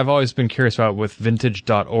one thing I've always been curious about with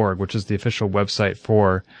vintage.org, which is the official website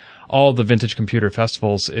for all the vintage computer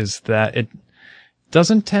festivals, is that it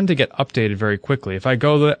doesn't tend to get updated very quickly. If I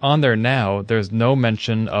go on there now, there's no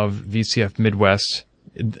mention of VCF Midwest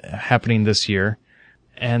happening this year,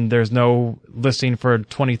 and there's no listing for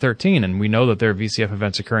 2013, and we know that there are VCF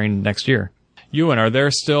events occurring next year. Ewan, are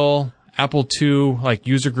there still Apple II like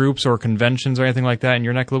user groups or conventions or anything like that in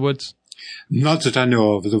your neck of the woods? Not that I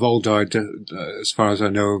know of. They've all died, as far as I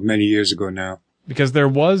know, many years ago now. Because there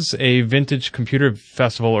was a Vintage Computer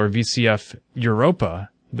Festival, or VCF Europa,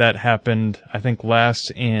 that happened, I think,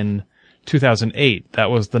 last in 2008.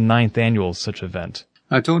 That was the 9th annual such event.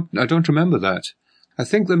 I don't remember that. I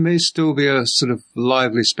think there may still be a sort of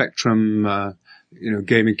lively Spectrum,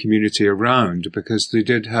 gaming community around, because they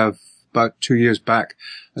did have, about 2 years back,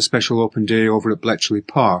 a special open day over at Bletchley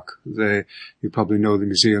Park. You probably know the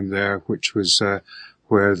museum there, which was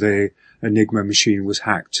where the Enigma machine was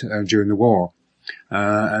hacked during the war.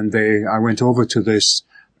 I went over to this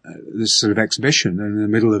sort of exhibition, and in the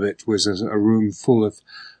middle of it was a room full of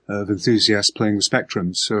enthusiasts playing with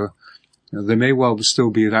Spectrum. So there may well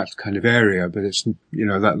still be that kind of area, but it's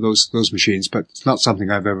those machines. But it's not something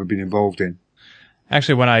I've ever been involved in.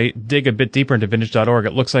 Actually, when I dig a bit deeper into vintage.org,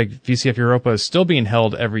 it looks like VCF Europa is still being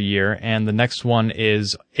held every year, and the next one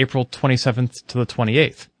is April 27th to the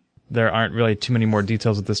 28th. There aren't really too many more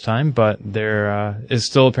details at this time, but there is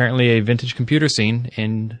still apparently a vintage computer scene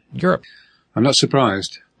in Europe. I'm not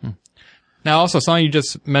surprised. Now, also, something you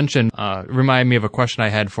just mentioned reminded me of a question I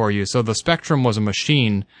had for you. So the Spectrum was a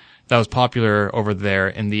machine that was popular over there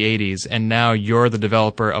in the 80s, and now you're the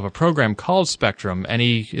developer of a program called Spectrum.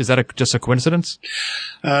 Is that just a coincidence?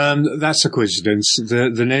 That's a coincidence.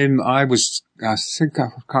 The name I can't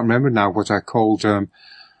remember now what I called,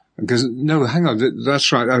 no, hang on,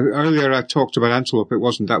 that's right. Earlier I talked about Antelope. It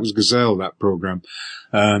wasn't. That was Gazelle, that program,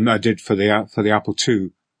 I did for the Apple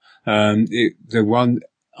II. The one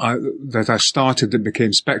that I started that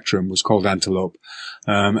became Spectrum was called Antelope.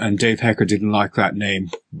 And Dave Hecker didn't like that name.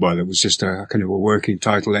 Well, it was just a kind of a working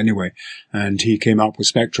title anyway. And he came up with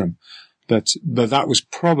Spectrum. But that was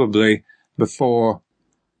probably before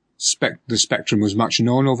the Spectrum was much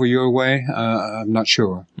known over your way. I'm not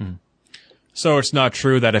sure. Mm. So it's not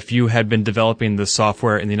true that if you had been developing the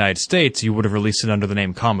software in the United States, you would have released it under the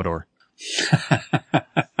name Commodore.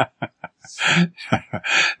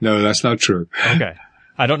 No, that's not true. Okay.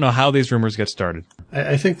 I don't know how these rumors get started.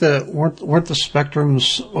 I think that weren't the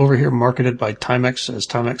Spectrums over here marketed by Timex as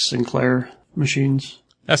Timex Sinclair machines?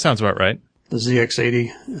 That sounds about right. The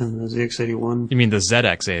ZX80 and the ZX81. You mean the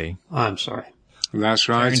ZX80? I'm sorry. That's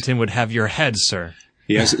right. Barrington would have your head, sir.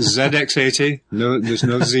 Yes, ZX80. No, there's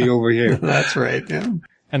no Z over here. That's right, yeah.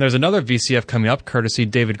 And there's another VCF coming up, courtesy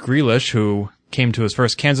David Grealish, who came to his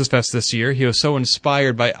first Kansas Fest this year. He was so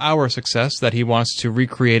inspired by our success that he wants to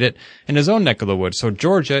recreate it in his own neck of the woods. So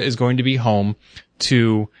Georgia is going to be home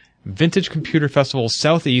to Vintage Computer Festival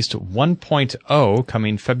Southeast 1.0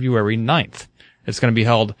 coming February 9th. It's going to be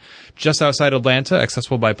held just outside Atlanta,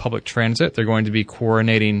 accessible by public transit. They're going to be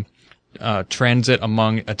coordinating transit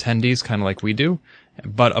among attendees, kind of like we do.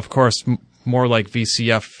 But, of course, more like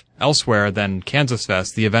VCF elsewhere than Kansas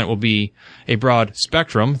Fest. The event will be a broad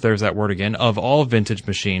spectrum, there's that word again, of all vintage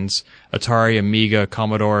machines, Atari, Amiga,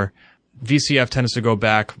 Commodore. VCF tends to go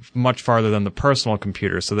back much farther than the personal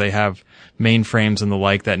computers, so they have mainframes and the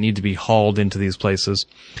like that need to be hauled into these places.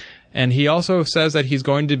 And he also says that he's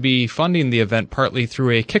going to be funding the event partly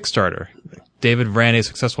through a Kickstarter. David ran a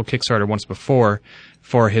successful Kickstarter once before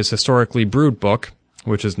for his Historically Brewed book,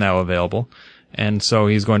 which is now available. And so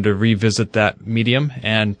he's going to revisit that medium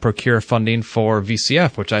and procure funding for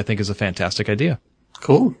VCF, which I think is a fantastic idea.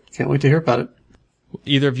 Cool. Can't wait to hear about it.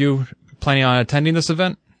 Either of you planning on attending this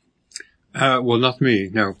event? Well, not me,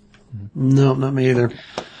 no. No, not me either.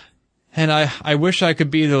 And I wish I could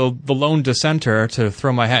be the lone dissenter to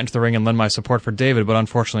throw my hat into the ring and lend my support for David, but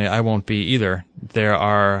unfortunately I won't be either. There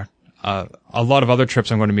are a lot of other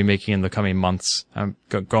trips I'm going to be making in the coming months. I'm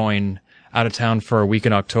going out of town for a week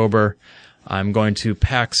in October. I'm going to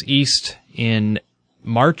PAX East in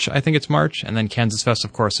March, I think it's March, and then Kansas Fest,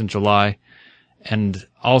 of course, in July. And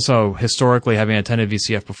also, historically, having attended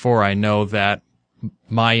VCF before, I know that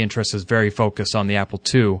my interest is very focused on the Apple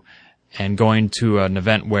II, and going to an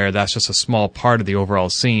event where that's just a small part of the overall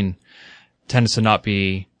scene tends to not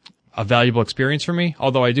be a valuable experience for me.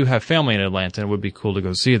 Although I do have family in Atlanta, and it would be cool to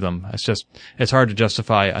go see them. It's hard to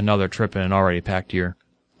justify another trip in an already packed year.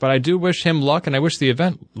 But I do wish him luck, and I wish the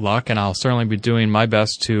event luck, and I'll certainly be doing my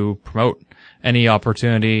best to promote any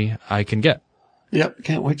opportunity I can get. Yep,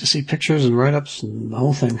 can't wait to see pictures and write-ups and the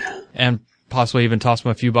whole thing. And possibly even toss him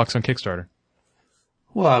a few bucks on Kickstarter.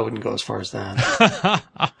 Well, I wouldn't go as far as that.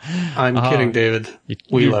 I'm kidding, David.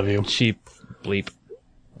 We love you. Cheap bleep.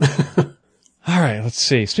 All right, let's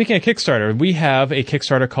see. Speaking of Kickstarter, we have a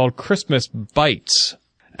Kickstarter called Christmas Bites.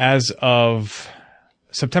 As of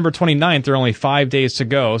September 29th, there are only 5 days to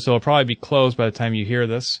go, so it'll probably be closed by the time you hear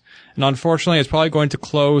this. And unfortunately, it's probably going to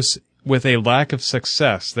close with a lack of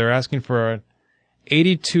success. They're asking for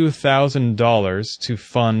 $82,000 to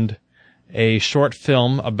fund a short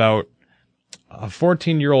film about a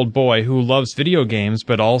 14-year-old boy who loves video games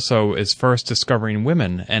but also is first discovering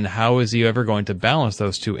women, and how is he ever going to balance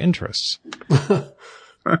those two interests?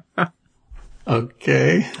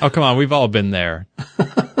 Okay. Oh, come on, we've all been there.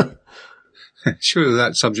 Surely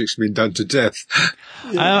that subject's been done to death.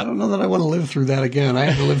 Yeah, I don't know that I want to live through that again. I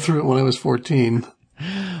had to live through it when I was 14.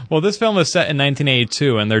 Well, this film is set in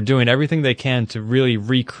 1982, and they're doing everything they can to really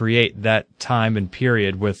recreate that time and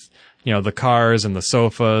period with, you know, the cars and the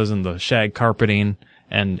sofas and the shag carpeting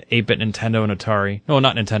and 8-bit Nintendo and Atari. No,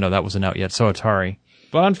 not Nintendo. That wasn't out yet. So Atari.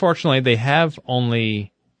 But unfortunately, they have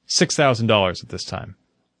only $6,000 at this time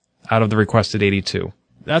out of the requested 82.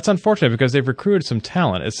 That's unfortunate because they've recruited some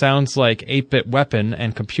talent. It sounds like 8-bit Weapon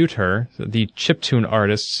and Computer, the chiptune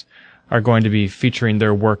artists, are going to be featuring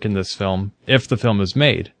their work in this film if the film is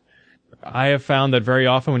made. I have found that very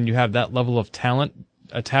often when you have that level of talent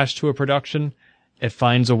attached to a production, it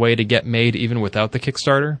finds a way to get made even without the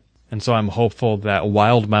Kickstarter. And so I'm hopeful that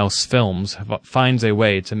Wild Mouse Films finds a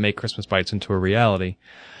way to make Christmas Bites into a reality.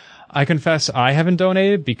 I confess I haven't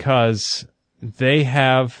donated because they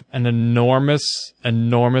have an enormous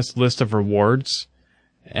list of rewards.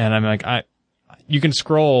 And I'm like, you can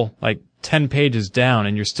scroll like 10 pages down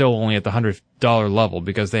and you're still only at the $100 level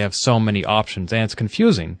because they have so many options and it's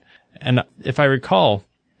confusing. And if I recall,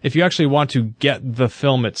 if you actually want to get the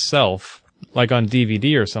film itself, like on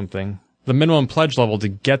DVD or something, the minimum pledge level to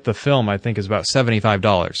get the film, I think, is about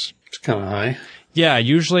 $75. It's kind of high. Yeah,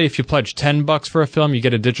 usually if you pledge $10 for a film, you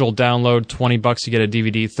get a digital download, $20 you get a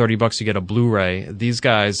DVD, $30 you get a Blu-ray. These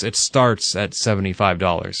guys, it starts at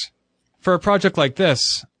 $75. For a project like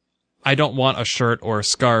this, I don't want a shirt or a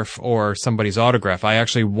scarf or somebody's autograph. I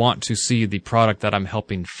actually want to see the product that I'm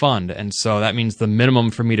helping fund. And so that means the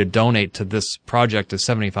minimum for me to donate to this project is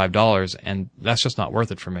 $75, and that's just not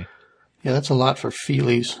worth it for me. Yeah, that's a lot for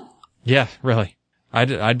feelies. Yeah, really.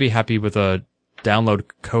 I'd be happy with a download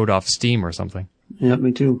code off Steam or something. Yeah,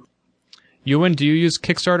 me too. Ewan, do you use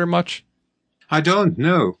Kickstarter much? I don't,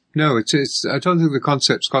 no. No, it's, I don't think the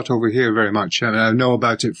concept's got over here very much. I mean, I know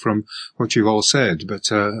about it from what you've all said,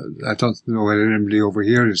 but, I don't know whether anybody over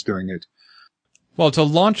here is doing it. Well, to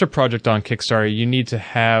launch a project on Kickstarter, you need to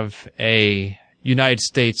have a United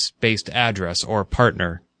States-based address or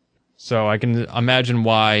partner. So I can imagine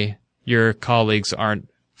why your colleagues aren't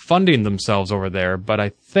funding themselves over there, but I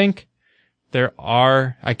think there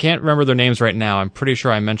are, I can't remember their names right now. I'm pretty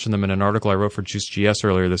sure I mentioned them in an article I wrote for JuiceGS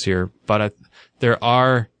earlier this year, but there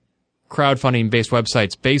are crowdfunding-based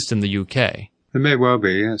websites based in the UK. There may well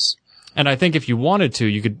be, yes. And I think if you wanted to,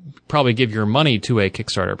 you could probably give your money to a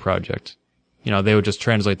Kickstarter project. You know, they would just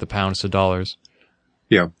translate the pounds to dollars.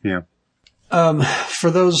 Yeah, yeah.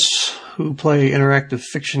 For those who play interactive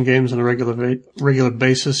fiction games on a regular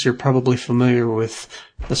basis, you're probably familiar with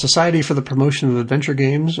the Society for the Promotion of Adventure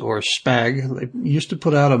Games, or SPAG. They used to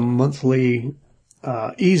put out a monthly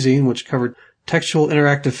e-zine which covered textual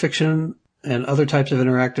interactive fiction and other types of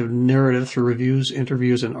interactive narrative through reviews,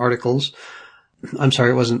 interviews, and articles. I'm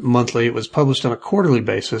sorry, it wasn't monthly. It was published on a quarterly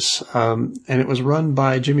basis, and it was run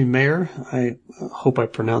by Jimmy Mayer. I hope I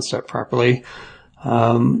pronounced that properly.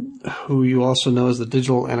 Who you also know as the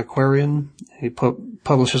Digital Antiquarian. He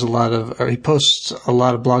posts a lot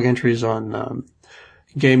of blog entries on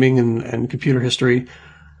gaming and computer history.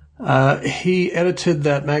 He edited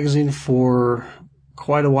that magazine for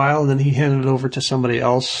quite a while, and then he handed it over to somebody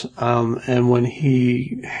else. And when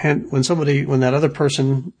that other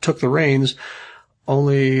person took the reins,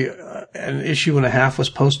 only an issue and a half was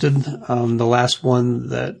posted. The last one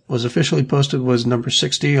that was officially posted was number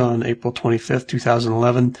 60 on April 25th,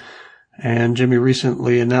 2011. And Jimmy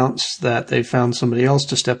recently announced that they found somebody else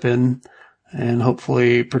to step in, and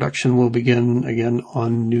hopefully production will begin again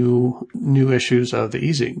on new issues of the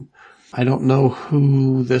e-zine. I don't know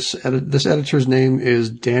who this editor's name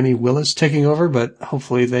is. Danny Willis taking over, but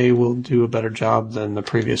hopefully they will do a better job than the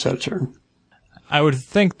previous editor. I would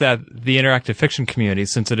think that the interactive fiction community,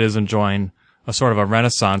 since it is enjoying a sort of a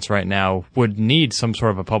renaissance right now, would need some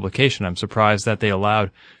sort of a publication. I'm surprised that they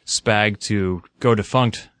allowed SPAG to go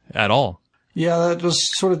defunct at all. Yeah, that was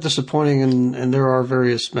sort of disappointing, and there are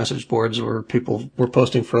various message boards where people were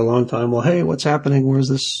posting for a long time, well, hey, what's happening? Where's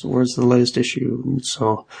the latest issue? And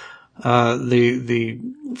so, the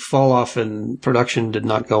fall off in production did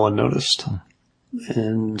not go unnoticed.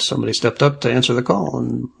 And somebody stepped up to answer the call,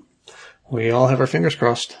 and we all have our fingers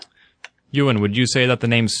crossed. Ewan, would you say that the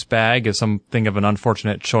name SPAG is something of an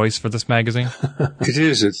unfortunate choice for this magazine? It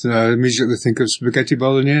is. It's, I immediately think of spaghetti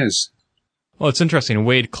bolognese. Well, it's interesting.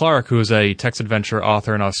 Wade Clark, who's a text adventure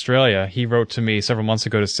author in Australia, he wrote to me several months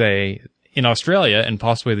ago to say, in Australia and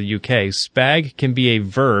possibly the UK, spag can be a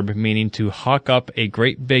verb meaning to hawk up a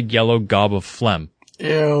great big yellow gob of phlegm. Ew.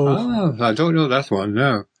 Oh, I don't know that one,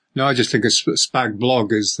 no. No, I just think a spag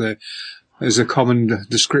blog is a common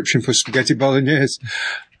description for spaghetti bolognese.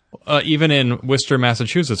 Even in Worcester,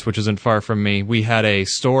 Massachusetts, which isn't far from me, we had a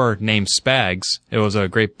store named Spags. It was a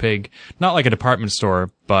great big, not like a department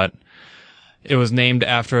store, but it was named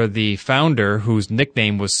after the founder, whose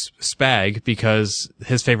nickname was Spag because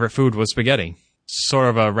his favorite food was spaghetti. Sort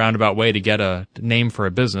of a roundabout way to get a name for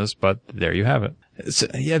a business, but there you have it. So,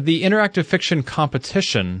 yeah, the interactive fiction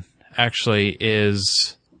competition actually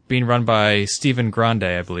is being run by Stephen Grande,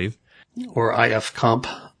 I believe. Or IF Comp.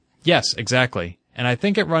 Yes, exactly. And I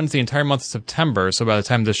think it runs the entire month of September, so by the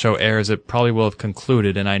time the show airs, it probably will have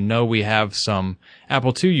concluded. And I know we have some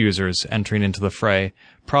Apple II users entering into the fray,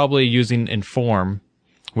 probably using Inform,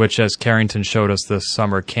 which, as Carrington showed us this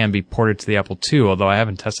summer, can be ported to the Apple II, although I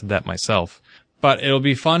haven't tested that myself. But it'll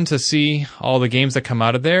be fun to see all the games that come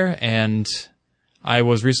out of there, and I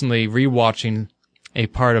was recently rewatching a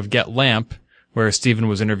part of Get Lamp, where Stephen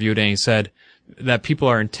was interviewed, and he said that people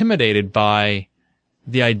are intimidated by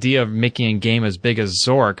the idea of making a game as big as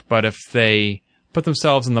Zork, but if they put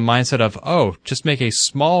themselves in the mindset of, oh, just make a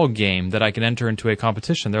small game that I can enter into a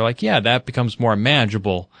competition, they're like, yeah, that becomes more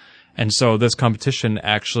manageable. And so this competition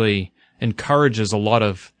actually encourages a lot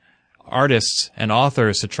of artists and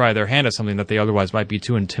authors to try their hand at something that they otherwise might be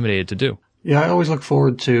too intimidated to do. Yeah, I always look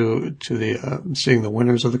forward to the seeing the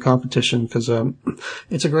winners of the competition because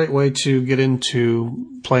it's a great way to get into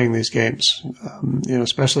playing these games.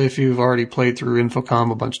 Especially if you've already played through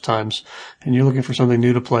Infocom a bunch of times and you're looking for something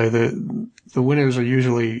new to play. The winners are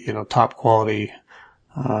usually top quality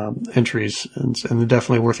entries, and they're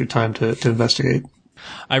definitely worth your time to investigate.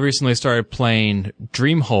 I recently started playing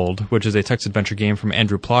Dreamhold, which is a text adventure game from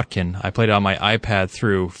Andrew Plotkin. I played it on my iPad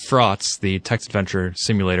through Frauds, the text adventure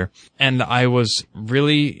simulator, and I was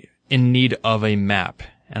really in need of a map.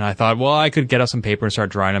 And I thought, well, I could get out some paper and start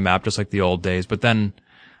drawing a map just like the old days, but then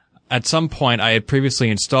at some point I had previously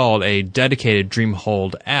installed a dedicated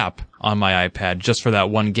DreamHold app on my iPad just for that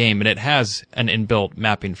one game, and it has an inbuilt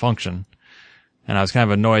mapping function. And I was kind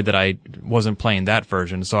of annoyed that I wasn't playing that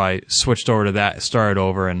version, so I switched over to that, started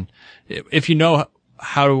over, and if you know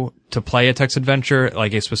how to play a text adventure,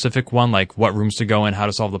 like a specific one, like what rooms to go in, how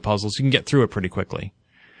to solve the puzzles, you can get through it pretty quickly.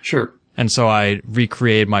 Sure. And so I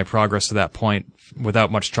recreated my progress to that point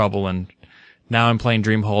without much trouble, and now I'm playing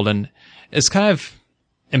DreamHold, and it's kind of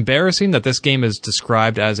embarrassing that this game is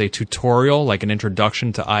described as a tutorial, like an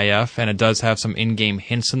introduction to IF, and it does have some in-game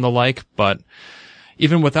hints and the like, but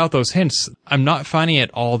even without those hints, I'm not finding it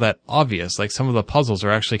all that obvious. Like, some of the puzzles are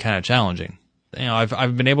actually kind of challenging. You know,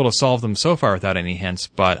 I've been able to solve them so far without any hints,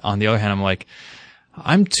 but on the other hand, I'm like,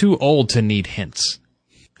 I'm too old to need hints.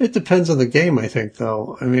 It depends on the game, I think,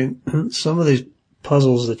 though. I mean, some of these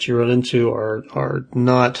puzzles that you run into are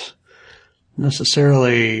not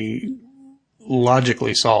necessarily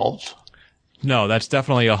logically solved. No, that's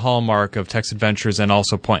definitely a hallmark of text adventures and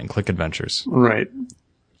also point-and-click adventures. Right.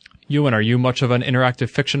 Ewan, are you much of an interactive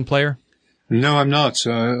fiction player? No, I'm not.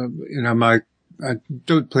 I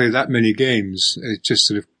don't play that many games. It's just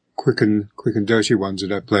sort of quick and dirty ones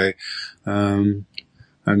that I play. And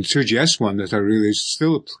the 2GS one that I really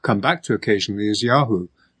still come back to occasionally is Yahoo.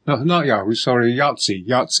 Not Yahoo, sorry, Yahtzee.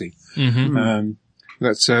 Mm-hmm.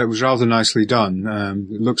 It was rather nicely done.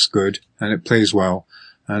 It looks good and it plays well.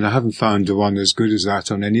 And I haven't found the one as good as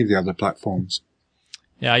that on any of the other platforms.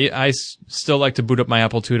 Yeah, I still like to boot up my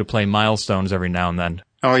Apple II to play Milestones every now and then.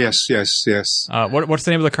 Oh, yes. What's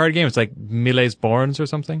the name of the card game? It's like Miles Borns or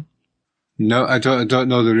something? No, I don't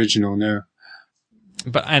know the original, no.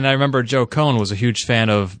 And I remember Joe Cohn was a huge fan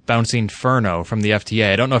of Bouncing Furno from the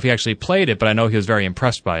FTA. I don't know if he actually played it, but I know he was very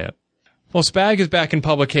impressed by it. Well, Spag is back in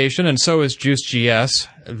publication, and so is JuiceGS.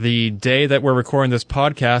 The day that we're recording this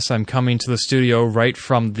podcast, I'm coming to the studio right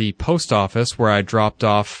from the post office where I dropped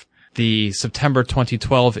off the September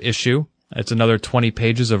 2012 issue. It's another 20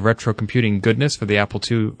 pages of retro computing goodness for the Apple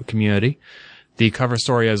II community. The cover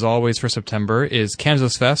story, as always, for September is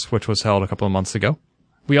Kansas Fest, which was held a couple of months ago.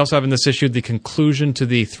 We also have in this issue the conclusion to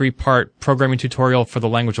the 3-part programming tutorial for the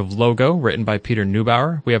language of Logo, written by Peter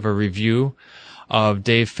Neubauer. We have a review of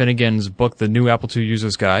Dave Finnegan's book, The New Apple II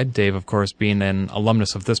User's Guide. Dave, of course, being an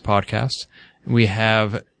alumnus of this podcast. We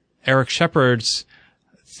have Eric Shepard's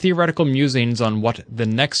theoretical musings on what the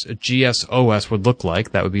next GSOS would look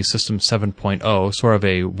like. That would be System 7.0, sort of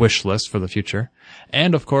a wish list for the future.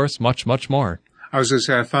 And, of course, much, much more. I was going to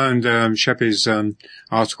say, I found Sheppy's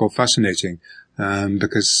article fascinating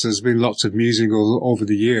because there's been lots of musing over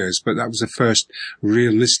the years, but that was the first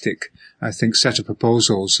realistic, I think, set of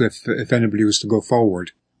proposals if anybody was to go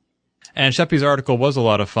forward. And Sheppy's article was a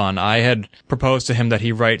lot of fun. I had proposed to him that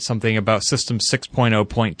he write something about System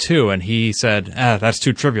 6.0.2, and he said, that's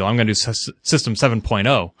too trivial. I'm going to do System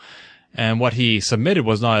 7.0. And what he submitted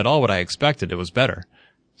was not at all what I expected. It was better.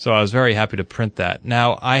 So I was very happy to print that.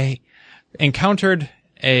 Now, I encountered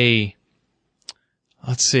sort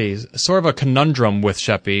of a conundrum with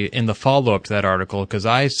Sheppy in the follow-up to that article, because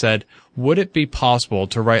I said, would it be possible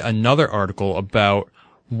to write another article about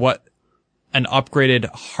what an upgraded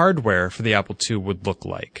hardware for the Apple II would look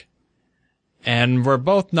like? And we're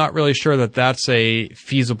both not really sure that that's a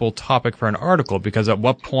feasible topic for an article, because at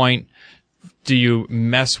what point do you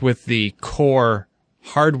mess with the core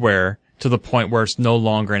hardware to the point where it's no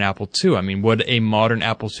longer an Apple II? I mean, would a modern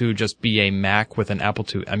Apple II just be a Mac with an Apple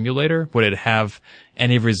II emulator? Would it have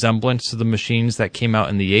any resemblance to the machines that came out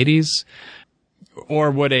in the 80s?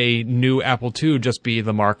 Or would a new Apple II just be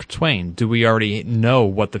the Mark Twain? Do we already know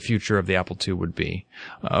what the future of the Apple II would be?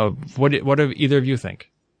 What do either of you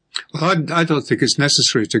think? Well, I don't think it's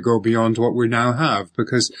necessary to go beyond what we now have,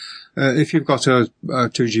 because if you've got a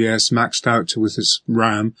 2GS maxed out with its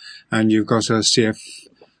RAM and you've got a CF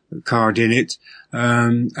card in it,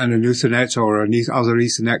 and an Ethernet or an other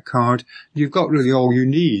Ethernet card, you've got really all you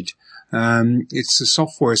need. It's the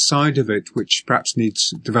software side of it which perhaps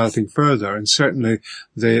needs developing further, and certainly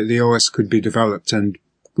the OS could be developed and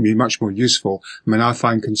could be much more useful. I mean, I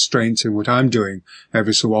find constraints in what I'm doing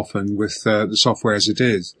every so often with the software as it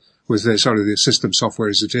is, with the system software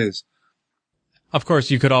as it is. Of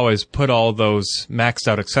course, you could always put all those maxed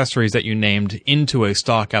out accessories that you named into a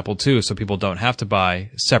stock Apple II so people don't have to buy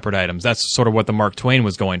separate items. That's sort of what the Mark Twain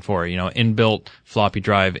was going for, inbuilt floppy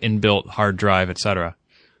drive, inbuilt hard drive, etc.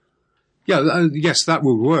 Yeah, yes, that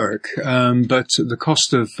would work. But the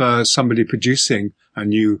cost of somebody producing a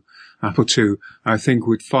new Apple II, I think,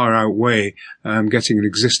 would far outweigh getting an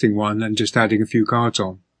existing one and just adding a few cards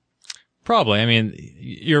on. Probably. I mean,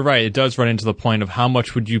 you're right. It does run into the point of how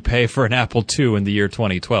much would you pay for an Apple II in the year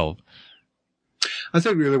 2012? I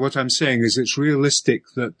think really what I'm saying is it's realistic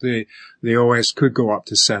that the OS could go up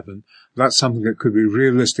to 7. That's something that could be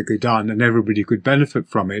realistically done and everybody could benefit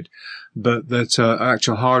from it, but that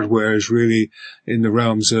actual hardware is really in the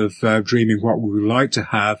realms of dreaming what we would like to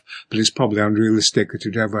have, but it's probably unrealistic that it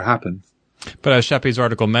would ever happen. But as Sheppy's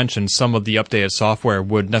article mentioned, some of the updated software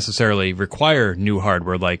would necessarily require new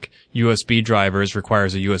hardware, like USB drivers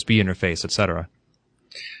requires a USB interface, etc.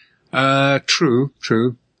 True.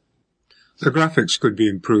 The graphics could be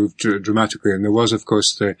improved dramatically, and there was, of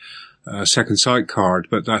course, the second sight card,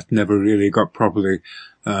 but that never really got properly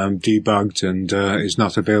debugged and is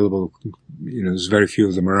not available. You know, there's very few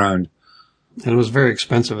of them around. And it was very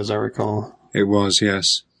expensive, as I recall. It was,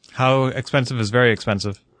 yes. How expensive is very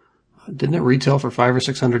expensive? Didn't it retail for $500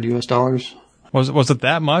 or $600 US? Was it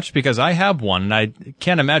that much? Because I have one, and I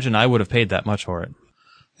can't imagine I would have paid that much for it.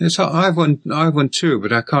 Yes, I have one too,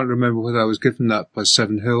 but I can't remember whether I was given that by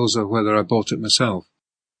Seven Hills or whether I bought it myself.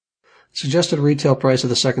 Suggested retail price of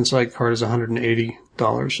the second sight card is $180,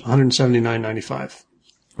 $179.95.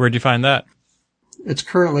 Where'd you find that? It's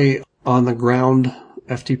currently on the ground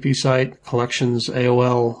FTP site, collections,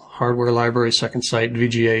 AOL, hardware library, second sight,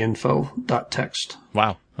 VGA info.txt.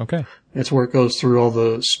 Wow. Okay. It's where it goes through all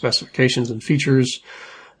the specifications and features,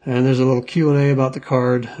 and there's a little Q&A about the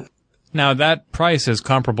card. Now, that price is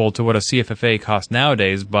comparable to what a CFFA costs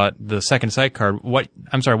nowadays, but the second sight card, what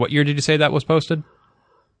year did you say that was posted?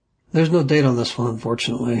 There's no date on this one,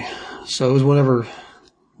 unfortunately. So it was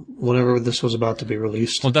whenever this was about to be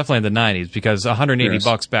released. Well, definitely in the 90s, because $180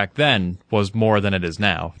 Yes. back then was more than it is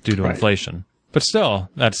now due to inflation. But still,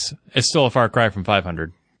 it's still a far cry from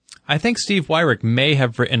 $500. I think Steve Wyrick may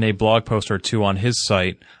have written a blog post or two on his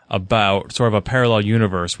site about sort of a parallel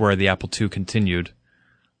universe where the Apple II continued.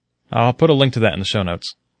 I'll put a link to that in the show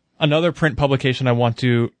notes. Another print publication I want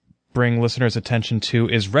to bring listeners' attention to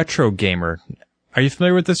is Retro Gamer. Are you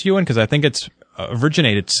familiar with this, Ewan? Because I think it's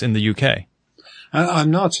originated in the UK.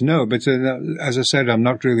 I'm not, no, but as I said, I'm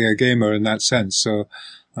not really a gamer in that sense, so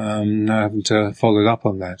I haven't followed up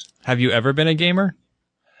on that. Have you ever been a gamer?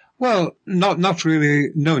 Well, not really.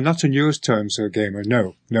 No, not in US terms, a gamer.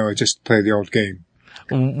 No, I just play the old game.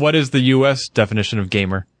 What is the US definition of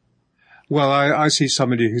gamer? Well, I see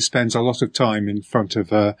somebody who spends a lot of time in front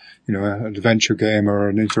of, an adventure game or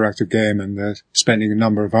an interactive game and they're spending a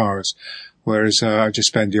number of hours, whereas I just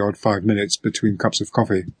spend the odd 5 minutes between cups of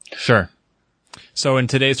coffee. Sure. So in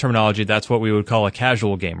today's terminology, that's what we would call a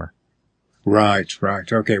casual gamer. Right.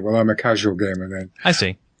 Okay, well, I'm a casual gamer then. I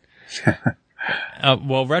see.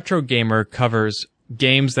 Well, Retro Gamer covers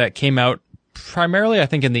games that came out primarily, I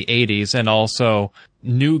think, in the 80s and also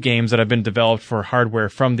new games that have been developed for hardware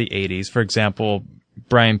from the 80s. For example,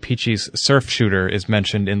 Brian Peachy's Surf Shooter is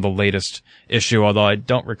mentioned in the latest issue, although I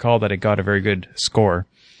don't recall that it got a very good score.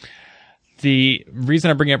 The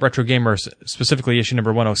reason I'm bringing up Retro Gamer, specifically issue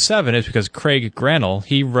number 107, is because Craig Granell,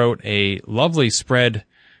 he wrote a lovely spread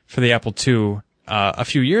for the Apple II a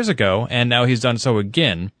few years ago, and now he's done so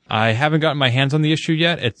again. I haven't gotten my hands on the issue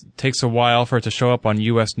yet. It takes a while for it to show up on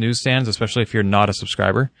U.S. newsstands, especially if you're not a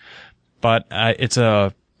subscriber. But it's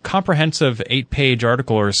a comprehensive 8-page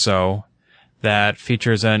article or so that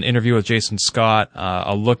features an interview with Jason Scott,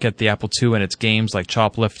 a look at the Apple II and its games like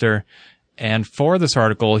Choplifter. And for this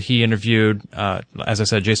article, he interviewed, as I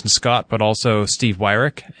said, Jason Scott, but also Steve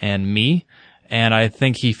Wyrick and me. And I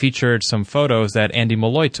think he featured some photos that Andy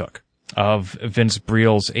Malloy took of Vince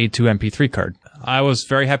Briel's A2 MP3 card. I was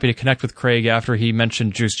very happy to connect with Craig after he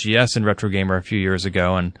mentioned JuiceGS in Retro Gamer a few years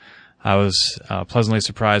ago, and I was pleasantly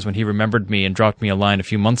surprised when he remembered me and dropped me a line a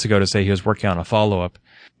few months ago to say he was working on a follow-up.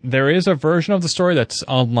 There is a version of the story that's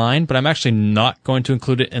online, but I'm actually not going to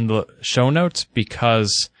include it in the show notes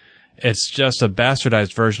because it's just a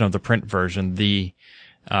bastardized version of the print version.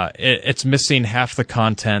 It's missing half the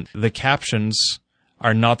content. The captions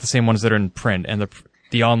are not the same ones that are in print, and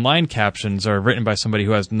the online captions are written by somebody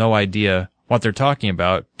who has no idea what they're talking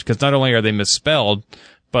about, because not only are they misspelled,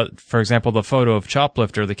 but, for example, the photo of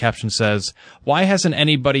Choplifter, the caption says, "Why hasn't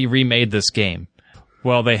anybody remade this game?"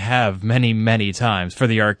 Well, they have many, many times. For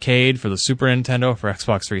the arcade, for the Super Nintendo, for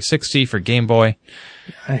Xbox 360, for Game Boy.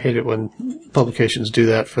 I hate it when publications do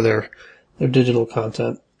that for their digital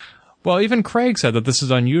content. Well, even Craig said that this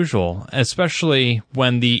is unusual, especially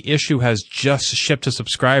when the issue has just shipped to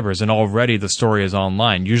subscribers and already the story is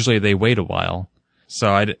online. Usually they wait a while.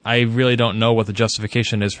 So I really don't know what the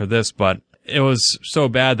justification is for this, but it was so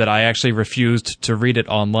bad that I actually refused to read it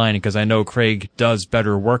online because I know Craig does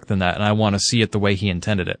better work than that, and I want to see it the way he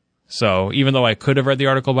intended it. So even though I could have read the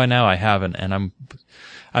article by now, I haven't, and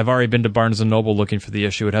I've already been to Barnes & Noble looking for the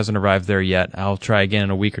issue. It hasn't arrived there yet. I'll try again in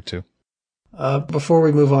a week or two. Before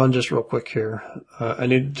we move on, just real quick here, I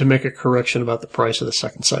need to make a correction about the price of the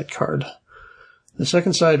Second Sight card. The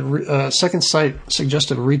Second Sight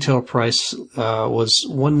suggested retail price was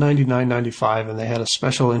 $199.95, and they had a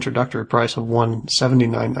special introductory price of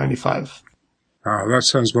 $179.95. That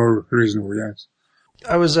sounds more reasonable, yes.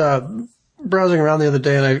 I was browsing around the other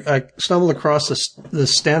day, and I stumbled across the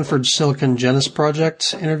Stanford Silicon Genesis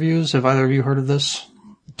Project interviews. Have either of you heard of this?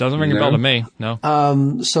 Doesn't ring a bell to me, no.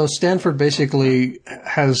 So Stanford basically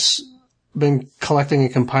has been collecting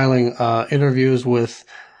and compiling interviews with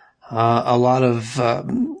a lot of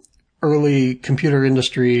early computer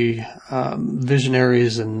industry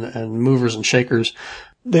visionaries and movers and shakers.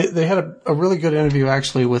 They had a really good interview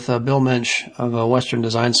actually with Bill Mensch of Western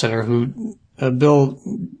Design Center, who Bill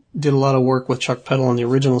did a lot of work with Chuck Peddle on the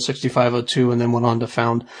original 6502 and then went on to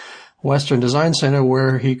found Western Design Center,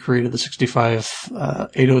 where he created the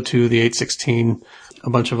 65802, the 816, a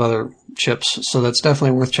bunch of other chips. So that's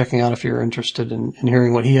definitely worth checking out if you're interested in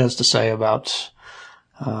hearing what he has to say about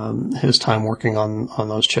his time working on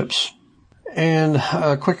those chips. And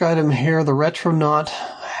a quick item here, the Retronaut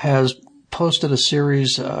has posted a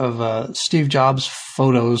series of Steve Jobs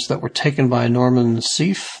photos that were taken by Norman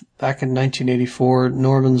Seeff back in 1984.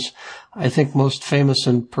 Norman's, I think, most famous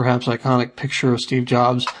and perhaps iconic picture of Steve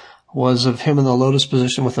Jobs was of him in the lotus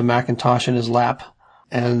position with a Macintosh in his lap.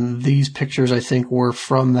 And these pictures, I think, were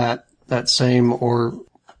from that same or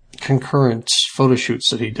concurrent photo shoots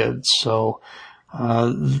that he did. So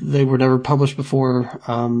they were never published before,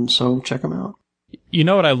 so check them out. You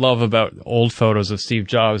know what I love about old photos of Steve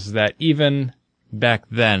Jobs is that even back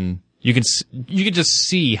then, you could just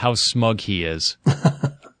see how smug he is.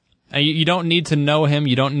 And you don't need to know him.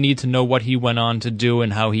 You don't need to know what he went on to do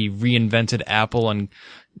and how he reinvented Apple and,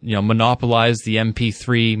 monopolized the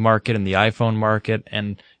MP3 market and the iPhone market,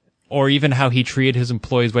 or even how he treated his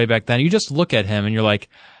employees way back then. You just look at him and you're like,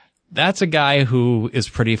 that's a guy who is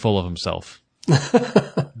pretty full of himself.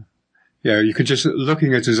 Yeah, you could just,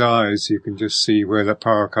 looking at his eyes, you can just see where that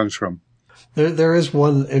power comes from. There is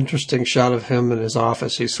one interesting shot of him in his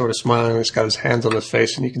office. He's sort of smiling. He's got his hands on his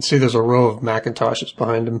face, and you can see there's a row of Macintoshes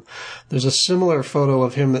behind him. There's a similar photo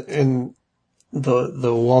of him in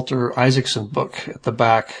the Walter Isaacson book at the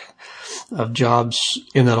back of Jobs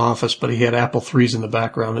in that office, but he had Apple IIIs in the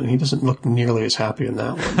background, and he doesn't look nearly as happy in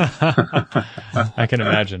that one. I can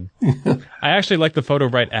imagine. I actually like the photo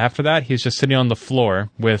right after that. He's just sitting on the floor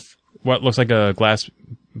with what looks like a glass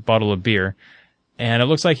bottle of beer, and it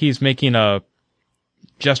looks like he's making a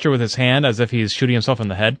gesture with his hand as if he's shooting himself in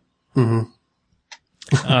the head. Mm-hmm.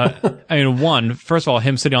 First of all,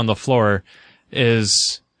 him sitting on the floor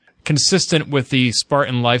is consistent with the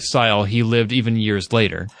Spartan lifestyle he lived even years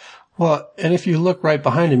later. Well, and if you look right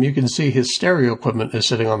behind him, you can see his stereo equipment is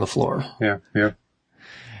sitting on the floor. Yeah, yeah.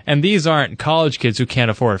 And these aren't college kids who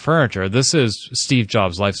can't afford furniture. This is Steve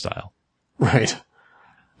Jobs' lifestyle. Right.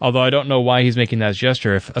 Although I don't know why he's making that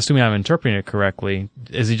gesture. If, assuming I'm interpreting it correctly,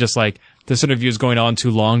 is he just like, this interview is going on too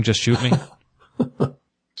long, just shoot me?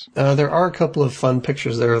 There are a couple of fun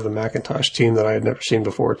pictures there of the Macintosh team that I had never seen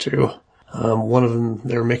before, too. One of them,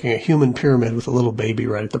 they were making a human pyramid with a little baby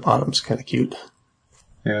right at the bottom. It's kind of cute.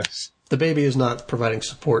 Yes. The baby is not providing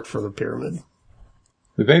support for the pyramid.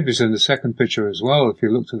 The baby's in the second picture as well, if you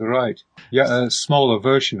look to the right. Yeah, a smaller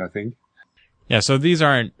version, I think. Yeah, so these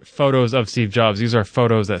aren't photos of Steve Jobs. These are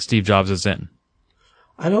photos that Steve Jobs is in.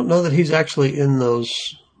 I don't know that he's actually in those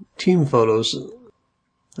team photos.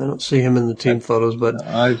 I don't see him in the team photos, but...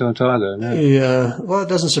 I don't either, no. Yeah, well, it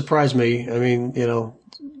doesn't surprise me. I mean,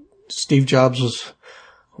 Steve Jobs was...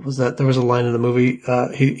 What was that? There was a line in the movie.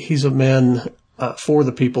 He's a man for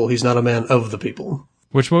the people. He's not a man of the people.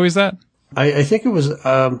 Which movie is that? I think it was,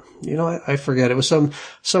 I forget. It was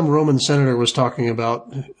some Roman senator was talking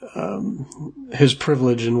about his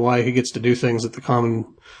privilege and why he gets to do things that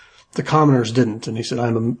the commoners didn't. And he said,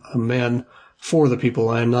 I'm a man for the people.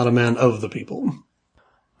 I am not a man of the people.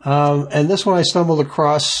 And this one I stumbled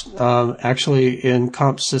across, actually in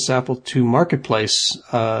CompSys Apple II Marketplace.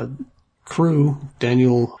 Crew,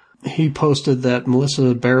 Daniel, he posted that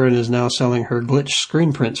Melissa Barron is now selling her glitch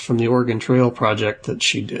screen prints from the Oregon Trail project that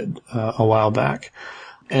she did a while back.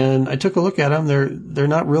 And I took a look at them. They're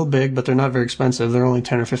not real big, but they're not very expensive. They're only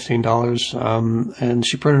 $10 or $15. And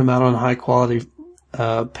she printed them out on high quality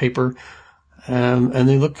paper. And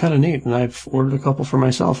they look kind of neat. And I've ordered a couple for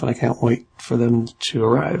myself, and I can't wait for them to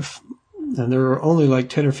arrive. And there are only like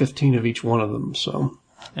 10 or 15 of each one of them, so...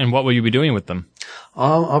 And what will you be doing with them?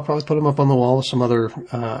 I'll probably put them up on the wall with some other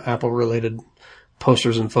Apple-related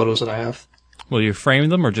posters and photos that I have. Will you frame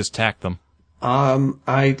them or just tack them?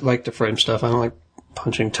 I like to frame stuff. I don't like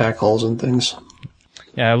punching tack holes in things.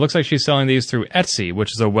 Yeah, it looks like she's selling these through Etsy,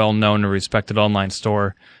 which is a well-known and respected online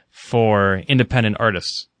store for independent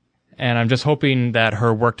artists. And I'm just hoping that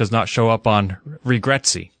her work does not show up on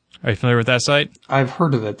Regretsy. Are you familiar with that site? I've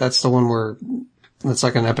heard of it. That's the one where it's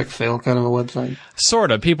like an epic fail kind of a website.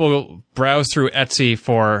 Sort of. People browse through Etsy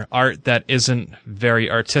for art that isn't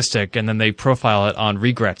very artistic, and then they profile it on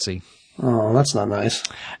Regretsy. Oh, that's not nice.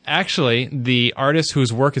 Actually, the artist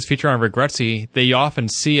whose work is featured on Regretsy, they often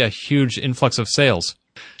see a huge influx of sales.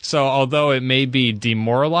 So although it may be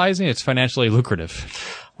demoralizing, it's financially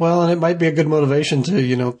lucrative. Well, and it might be a good motivation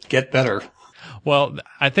to, get better. Well,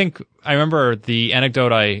 I remember the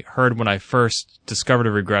anecdote I heard when I first discovered a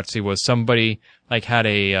Regretsy was somebody had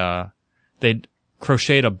they'd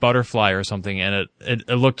crocheted a butterfly or something, and it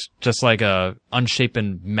looked just like a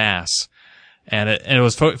unshapen mass. And it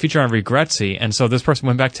was featured on Regretsy, and so this person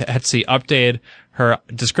went back to Etsy, updated her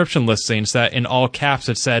description listing so that in all caps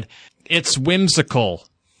it said, "It's whimsical."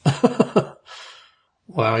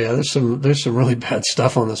 Wow, yeah, there's some really bad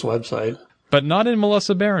stuff on this website. But not in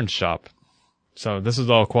Melissa Barron's shop. So this is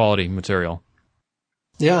all quality material.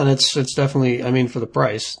 Yeah, and it's definitely, for the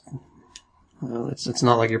price. It's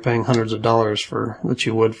not like you're paying hundreds of dollars that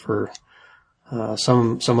you would for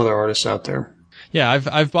some other artists out there. Yeah,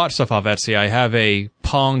 I've bought stuff off Etsy. I have a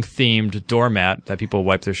Pong themed doormat that people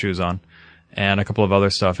wipe their shoes on, and a couple of other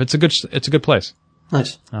stuff. It's a good place.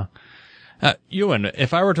 Nice. Ewan,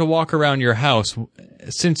 if I were to walk around your house,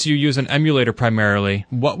 since you use an emulator primarily,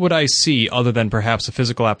 what would I see other than perhaps a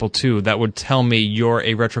physical Apple II that would tell me you're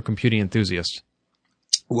a retro computing enthusiast?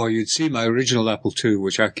 Well, you'd see my original Apple II,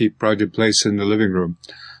 which I keep pride of place in the living room,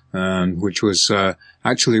 which was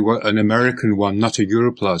actually an American one, not a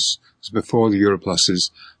Europlus. It was before the Europluses,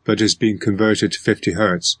 but has been converted to 50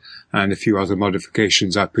 hertz, and a few other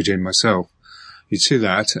modifications I put in myself. You'd see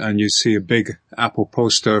that, and you'd see a big Apple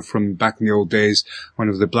poster from back in the old days, one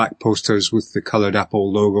of the black posters with the colored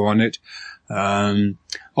Apple logo on it.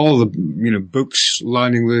 All the, books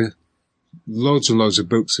lining loads and loads of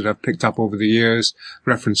books that I've picked up over the years,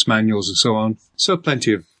 reference manuals and so on. So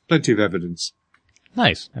plenty of evidence.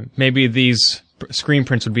 Nice. Maybe these screen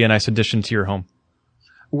prints would be a nice addition to your home.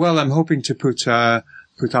 Well, I'm hoping to put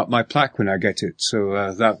up my plaque when I get it,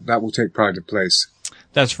 so that will take pride of place.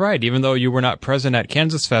 That's right. Even though you were not present at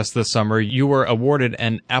Kansas Fest this summer, you were awarded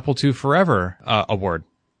an Apple II Forever award.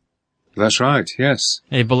 That's right, yes.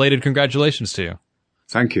 A belated congratulations to you.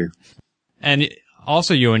 Thank you. And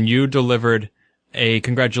also, Ewan, you delivered a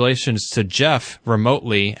congratulations to Jeff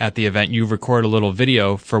remotely at the event. You recorded a little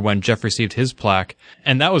video for when Jeff received his plaque.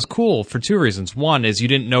 And that was cool for two reasons. One is you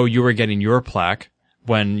didn't know you were getting your plaque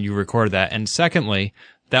when you recorded that. And secondly,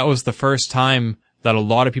 that was the first time that a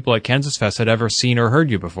lot of people at Kansas Fest had ever seen or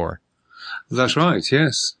heard you before. That's right,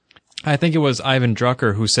 yes. I think it was Ivan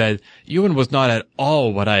Drucker who said, Ewan was not at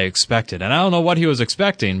all what I expected. And I don't know what he was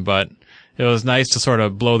expecting, but it was nice to sort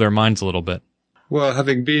of blow their minds a little bit. Well,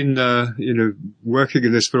 having been, working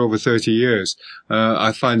in this for over 30 years,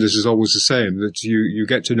 I find this is always the same, that you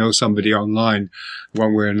get to know somebody online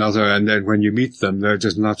one way or another, and then when you meet them, they're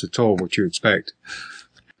just not at all what you expect.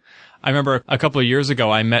 I remember a couple of years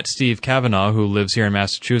ago, I met Steve Kavanaugh, who lives here in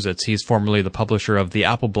Massachusetts. He's formerly the publisher of the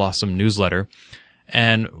Apple Blossom newsletter.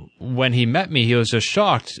 And when he met me, he was just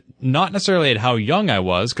shocked, not necessarily at how young I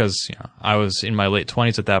was, because I was in my late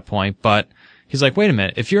 20s at that point, but he's like, wait a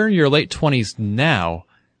minute, if you're in your late 20s now,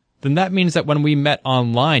 then that means that when we met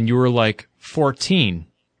online, you were like 14.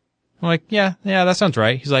 I'm like, yeah, that sounds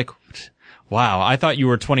right. He's like, wow, I thought you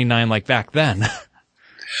were 29 like back then.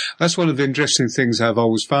 That's one of the interesting things I've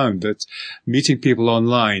always found, that meeting people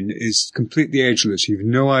online is completely ageless. You've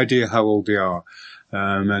no idea how old they are.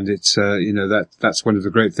 And it's, that's one of the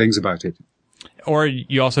great things about it. Or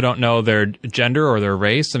you also don't know their gender or their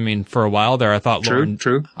race. I mean, for a while there, I thought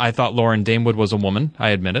Lauren Damewood was a woman.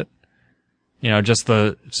 I admit it. Just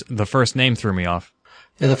the first name threw me off.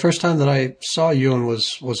 Yeah, the first time that I saw Ewan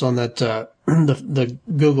was on that, the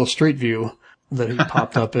Google Street View that he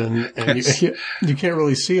popped up in, and yes. you can't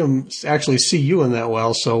really see you in that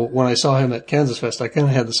well. So when I saw him at Kansas Fest, I kind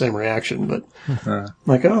of had the same reaction, but I'm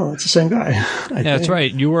like, oh, it's the same guy. Yeah, that's right.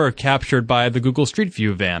 You were captured by the Google Street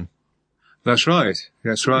View van. That's right.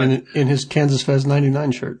 That's right. In his Kansas Fest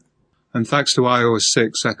 99 shirt. And thanks to iOS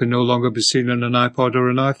 6, I can no longer be seen on an iPod or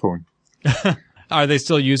an iPhone. Are they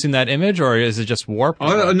still using that image, or is it just warped?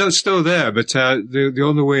 Oh, no, it's still there, but the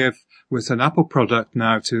only way with an Apple product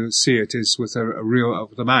now to see it is with a real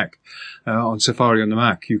of the Mac, on Safari on the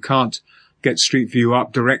Mac. You can't get Street View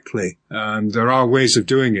up directly. There are ways of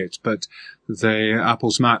doing it, but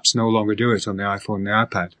Apple's maps no longer do it on the iPhone and the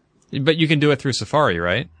iPad. But you can do it through Safari,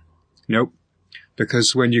 right? Nope.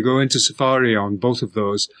 because when you go into Safari on both of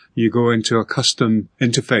those, you go into a custom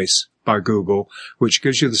interface by Google, which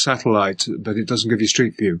gives you the satellite, but it doesn't give you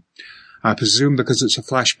Street View. I presume because it's a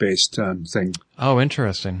Flash-based thing. Oh,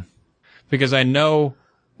 interesting. Because I know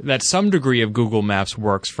that some degree of Google Maps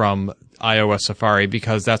works from iOS Safari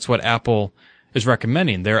because that's what Apple is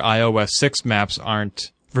recommending. Their iOS 6 maps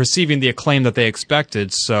aren't receiving the acclaim that they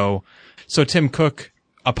expected. So Tim Cook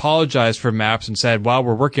apologized for Maps and said, while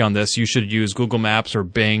we're working on this, you should use Google Maps or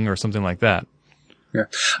Bing or something like that. Yeah,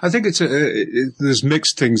 I think there's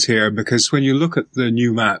mixed things here because when you look at the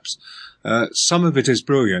new maps, some of it is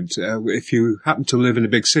brilliant. If you happen to live in a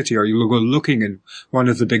big city or you go looking in one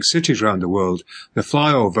of the big cities around the world, the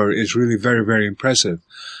flyover is really very, very impressive.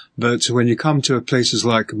 But when you come to places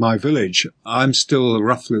like my village, I'm still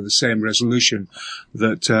roughly the same resolution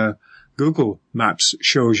that Google Maps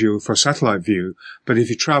shows you for satellite view. But if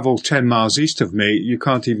you travel 10 miles east of me, you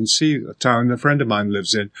can't even see a town a friend of mine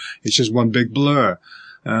lives in. It's just one big blur.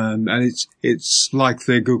 And it's like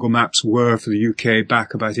the Google Maps were for the UK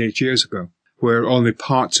back about 8 years ago, where only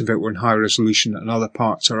parts of it were in high resolution and other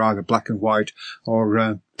parts are either black and white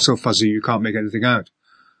or so fuzzy you can't make anything out.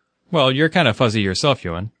 Well, you're kind of fuzzy yourself,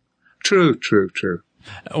 Ewan. True.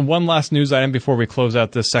 One last news item before we close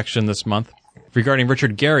out this section this month regarding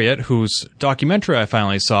Richard Garriott, whose documentary I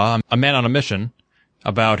finally saw, A Man on a Mission,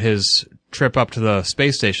 about his trip up to the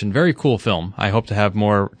space station. Very cool film. I hope to have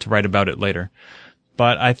more to write about it later.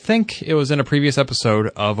 But I think it was in a previous episode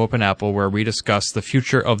of Open Apple where we discussed the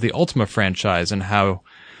future of the Ultima franchise and how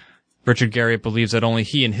Richard Garriott believes that only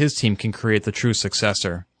he and his team can create the true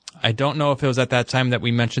successor. I don't know if it was at that time that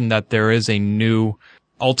we mentioned that there is a new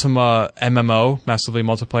Ultima MMO, massively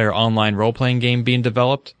multiplayer online role-playing game being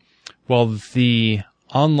developed. Well, the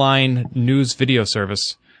online news video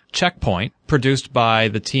service Checkpoint, produced by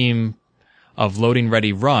the team of Loading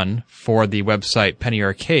Ready Run for the website Penny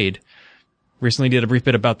Arcade, recently did a brief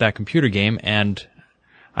bit about that computer game, and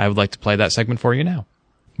I would like to play that segment for you now.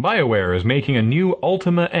 BioWare is making a new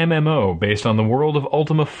Ultima MMO based on the world of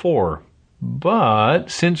Ultima 4. But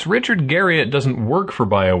since Richard Garriott doesn't work for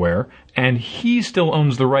BioWare, and he still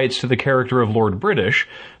owns the rights to the character of Lord British,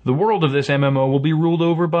 the world of this MMO will be ruled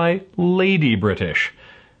over by Lady British.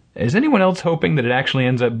 Is anyone else hoping that it actually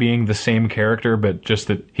ends up being the same character, but just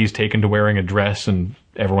that he's taken to wearing a dress and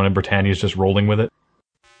everyone in Britannia is just rolling with it?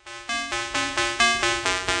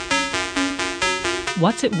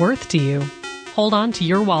 What's it worth to you? Hold on to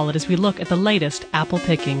your wallet as we look at the latest Apple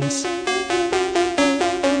pickings.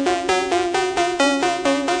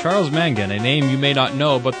 Charles Mangan, a name you may not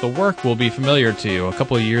know, but the work will be familiar to you. A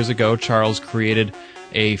couple of years ago, Charles created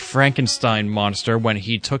a Frankenstein monster when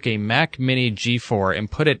he took a Mac Mini G4 and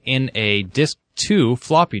put it in a Disk 2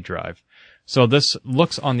 floppy drive. So this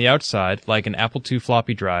looks on the outside like an Apple II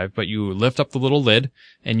floppy drive, but you lift up the little lid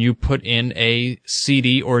and you put in a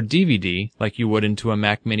CD or DVD like you would into a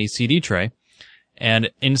Mac Mini CD tray.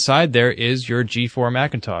 And inside there is your G4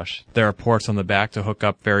 Macintosh. There are ports on the back to hook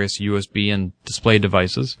up various USB and display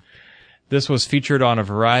devices. This was featured on a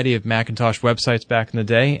variety of Macintosh websites back in the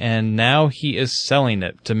day, and now he is selling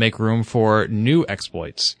it to make room for new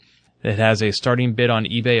exploits. It has a starting bid on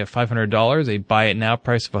eBay of $500, a buy it now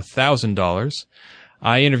price of $1,000.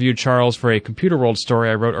 I interviewed Charles for a Computer World story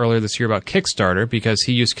I wrote earlier this year about Kickstarter because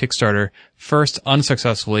he used Kickstarter first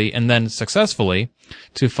unsuccessfully and then successfully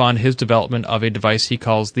to fund his development of a device he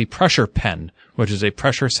calls the Pressure Pen, which is a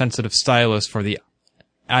pressure-sensitive stylus for the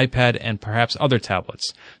iPad and perhaps other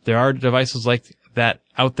tablets. There are devices like that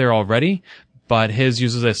out there already, but his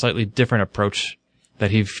uses a slightly different approach that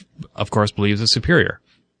he, of course, believes is superior.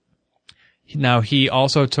 Now, he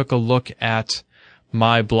also took a look at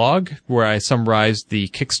my blog, where I summarized the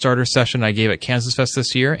Kickstarter session I gave at Kansas Fest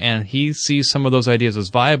this year, and he sees some of those ideas as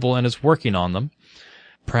viable and is working on them.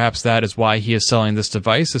 Perhaps that is why he is selling this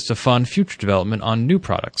device, is to fund future development on new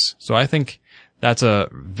products. So I think that's a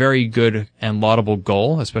very good and laudable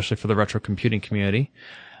goal, especially for the retro computing community.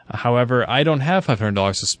 However, I don't have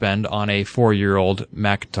 $500 to spend on a 4-year-old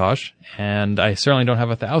Macintosh, and I certainly don't have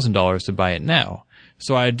 $1,000 to buy it now.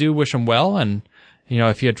 So I do wish him well, and you know,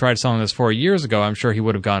 if he had tried selling this 4 years ago, I'm sure he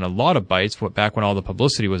would have gotten a lot of bites back when all the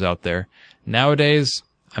publicity was out there. Nowadays,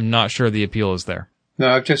 I'm not sure the appeal is there. No,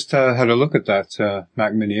 I've just had a look at that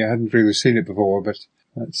Mac Mini. I hadn't really seen it before, but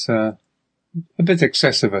that's a bit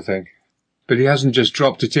excessive, I think. But he hasn't just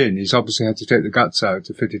dropped it in. He's obviously had to take the guts out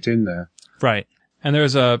to fit it in there. Right. And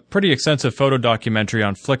there's a pretty extensive photo documentary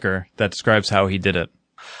on Flickr that describes how he did it.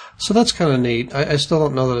 So that's kind of neat. I still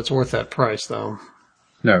don't know that it's worth that price, though.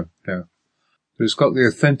 No. But it's got the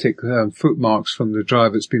authentic foot marks from the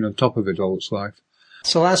drive that's been on top of it all its life.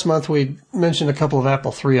 So last month we mentioned a couple of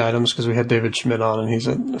Apple III items because we had David Schmidt on, and he's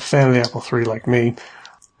a fan of the Apple III like me.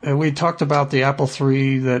 And we talked about the Apple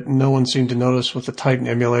III that no one seemed to notice with the Titan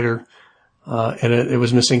emulator. And it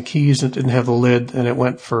was missing keys, and it didn't have the lid, and it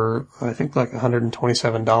went for, I think, like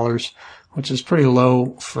 $127, which is pretty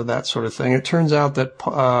low for that sort of thing. It turns out that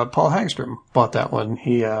Paul Hagstrom bought that one.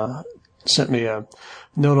 He sent me a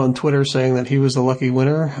note on Twitter saying that he was the lucky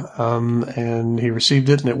winner, and he received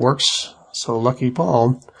it, and it works. So lucky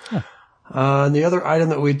Paul. Huh. And the other item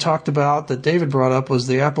that we talked about that David brought up was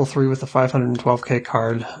the Apple III with the 512K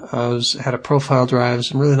card. Had a profile drive,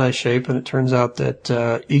 was in really nice shape, and it turns out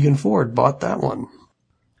that Egan Ford bought that one.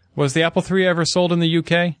 Was the Apple III ever sold in the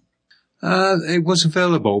UK? It was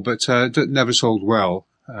available, but it never sold well.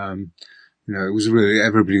 It was really,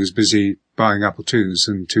 everybody was busy buying Apple IIs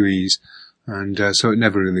and IIes, and so it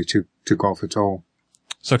never really took off at all.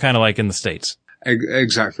 So kind of like in the States.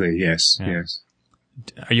 Exactly, yes, yeah. Yes.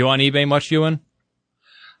 Are you on eBay much, Ewan?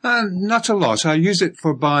 Not a lot. I use it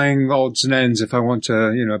for buying odds and ends if I want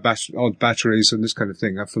odd batteries and this kind of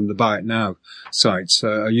thing from the Buy It Now sites.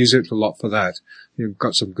 I use it a lot for that. You've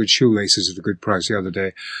got some good shoelaces at a good price the other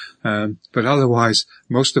day. But otherwise,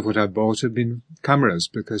 most of what I bought have been cameras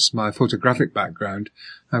because my photographic background,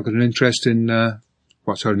 I've got an interest in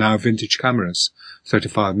what are now vintage cameras,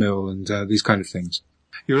 35mm and these kind of things.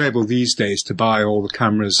 You're able these days to buy all the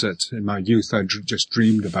cameras that in my youth I just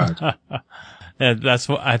dreamed about. Yeah,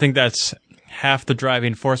 I think that's half the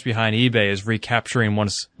driving force behind eBay is recapturing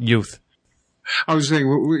one's youth. I was saying,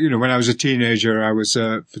 when I was a teenager,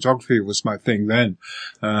 photography was my thing then.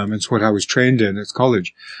 It's what I was trained in at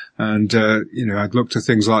college. And, I'd looked at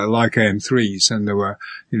things like Leica M3s and they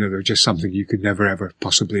were just something you could never ever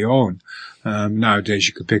possibly own. Nowadays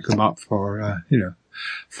you could pick them up for,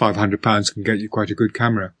 £500 can get you quite a good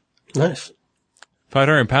camera. Nice.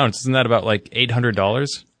 £500, isn't that about like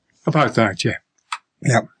 $800? About that, yeah.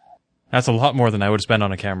 Yeah. That's a lot more than I would spend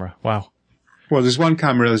on a camera. Wow. Well, there's one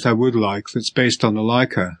camera that I would like that's based on the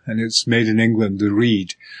Leica, and it's made in England, the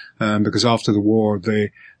Reed, because after the war,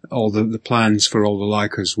 all the plans for all the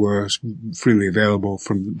Leicas were freely available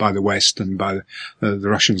by the West, and by the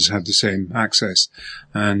Russians had the same access.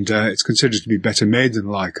 And it's considered to be better made than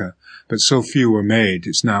Leica, but so few were made,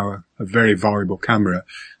 it's now a very valuable camera.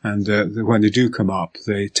 And when they do come up,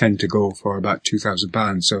 they tend to go for about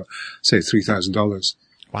 £2,000, so say $3,000.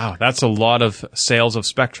 Wow, that's a lot of sales of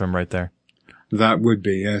Spectrum right there. That would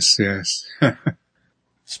be, yes.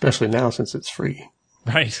 Especially now since it's free.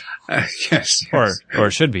 Right. Yes. Or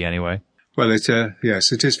it should be anyway. Well,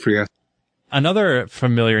 yes, it is free. Another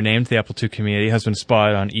familiar name to the Apple II community has been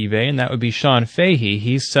spotted on eBay, and that would be Sean Fahey.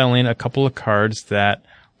 He's selling a couple of cards that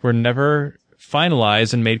were never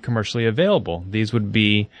finalized and made commercially available. These would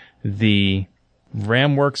be the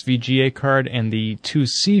RamWorks VGA card and the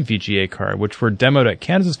 2C VGA card, which were demoed at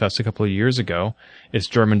Kansas Fest a couple of years ago. Its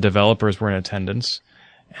German developers were in attendance.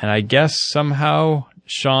 And I guess somehow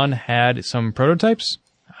Sean had some prototypes,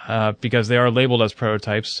 because they are labeled as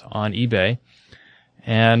prototypes on eBay.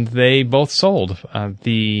 And they both sold.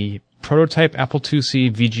 The prototype Apple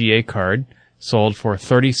IIc VGA card sold for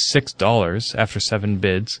 $36 after 7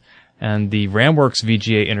 bids. And the RamWorks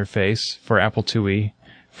VGA interface for Apple IIe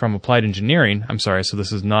from Applied Engineering, I'm sorry, so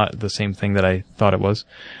this is not the same thing that I thought it was,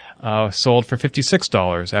 sold for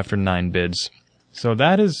 $56 after 9 bids. So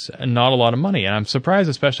that is not a lot of money, and I'm surprised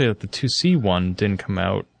especially that the 2C one didn't come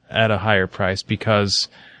out at a higher price, because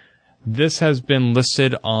this has been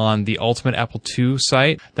listed on the Ultimate Apple II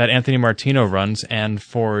site that Anthony Martino runs, and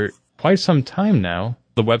for quite some time now,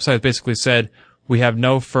 the website basically said, we have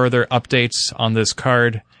no further updates on this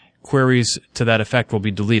card. Queries to that effect will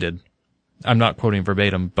be deleted. I'm not quoting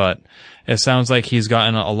verbatim, but it sounds like he's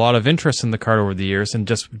gotten a lot of interest in the card over the years and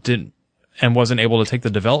just wasn't able to take the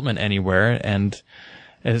development anywhere. And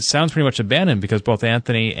it sounds pretty much abandoned because both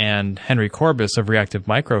Anthony and Henry Corbis of Reactive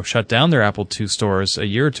Micro shut down their Apple II stores a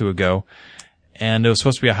year or two ago. And it was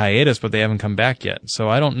supposed to be a hiatus, but they haven't come back yet. So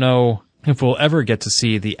I don't know if we'll ever get to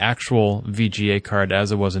see the actual VGA card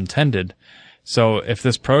as it was intended. So if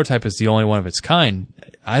this prototype is the only one of its kind,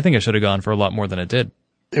 I think it should have gone for a lot more than it did.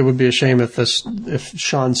 It would be a shame if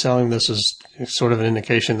Sean selling this is sort of an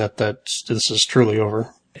indication that this is truly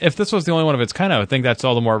over. If this was the only one of its kind, I would think that's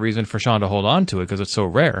all the more reason for Sean to hold on to it because it's so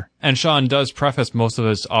rare. And Sean does preface most of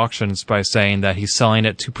his auctions by saying that he's selling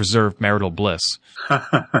it to preserve marital bliss.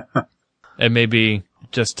 It may be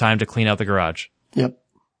just time to clean out the garage. Yep.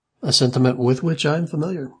 A sentiment with which I'm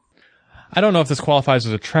familiar. I don't know if this qualifies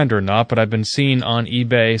as a trend or not, but I've been seeing on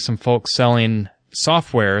eBay some folks selling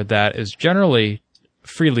software that is generally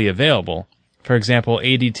freely available. For example,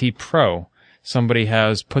 ADT Pro. Somebody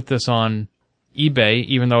has put this on eBay,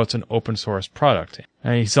 even though it's an open source product.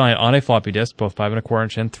 And he's selling it on a floppy disk, both 5¼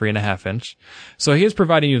 inch and 3½ inch. So he is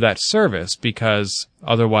providing you that service because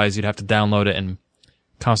otherwise you'd have to download it and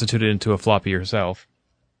constitute it into a floppy yourself.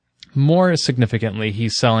 More significantly,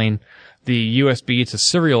 he's selling the USB to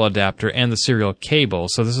serial adapter and the serial cable.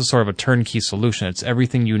 So this is sort of a turnkey solution. It's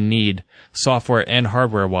everything you need, software and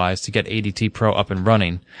hardware-wise, to get ADT Pro up and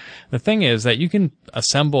running. The thing is that you can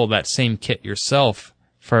assemble that same kit yourself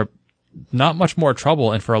for not much more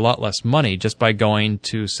trouble and for a lot less money just by going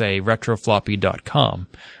to, say, retrofloppy.com.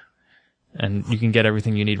 And you can get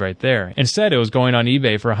everything you need right there. Instead, it was going on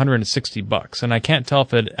eBay for $160. And I can't tell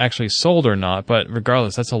if it actually sold or not, but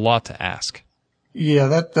regardless, that's a lot to ask. Yeah,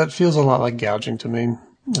 that feels a lot like gouging to me,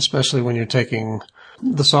 especially when you're taking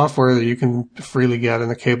the software that you can freely get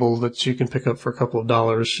and the cable that you can pick up for a couple of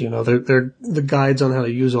dollars. You know, they're the guides on how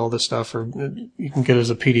to use all this stuff, or you can get it as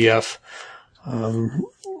a PDF.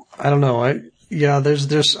 I don't know.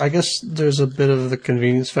 There's I guess there's a bit of the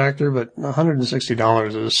convenience factor, but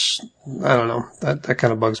 $160 is, I don't know, that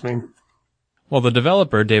kind of bugs me. Well, the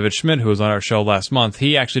developer, David Schmidt, who was on our show last month,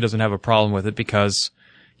 he actually doesn't have a problem with it because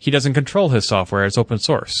he doesn't control his software. It's open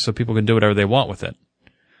source, so people can do whatever they want with it.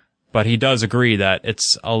 But he does agree that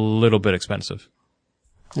it's a little bit expensive.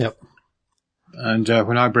 Yep. And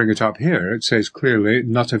when I bring it up here, it says clearly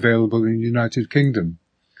not available in the United Kingdom.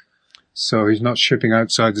 So he's not shipping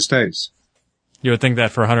outside the States. You would think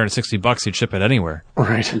that for $160 he'd ship it anywhere.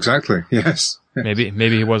 Right. Exactly, yes.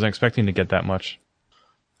 Maybe he wasn't expecting to get that much.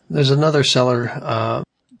 There's another seller,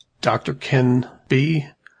 Dr. Ken B.,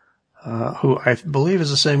 who I believe is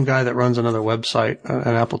the same guy that runs another website,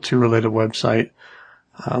 an Apple II related website,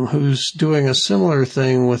 who's doing a similar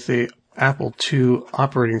thing with the Apple II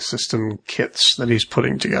operating system kits that he's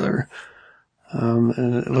putting together.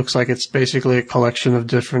 And it looks like it's basically a collection of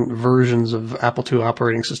different versions of Apple II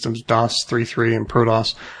operating systems, DOS 3.3 and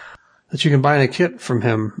ProDOS, that you can buy in a kit from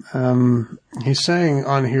him. He's saying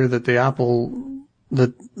on here that the Apple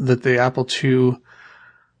II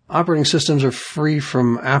operating systems are free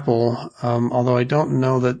from Apple, although I don't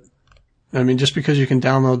know that, just because you can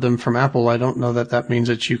download them from Apple, I don't know that means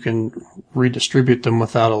that you can redistribute them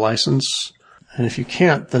without a license. And if you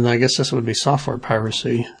can't, then I guess this would be software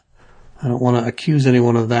piracy. I don't want to accuse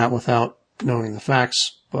anyone of that without knowing the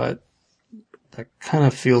facts, but that kind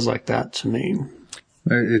of feels like that to me.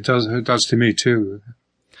 It does to me too.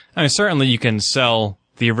 Certainly you can sell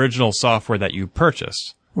the original software that you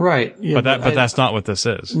purchased. Right. Yeah, but that's not what this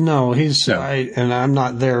is. No, and I'm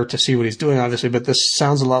not there to see what he's doing, obviously, but this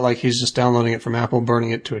sounds a lot like he's just downloading it from Apple,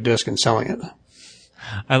 burning it to a disk and selling it.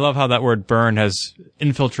 I love how that word burn has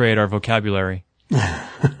infiltrated our vocabulary.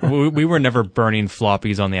 we were never burning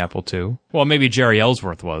floppies on the Apple II. Well, maybe Jerry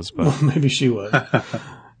Ellsworth was, but well, maybe she was.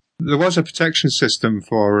 There was a protection system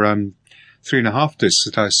for 3.5 discs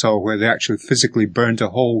that I saw where they actually physically burned a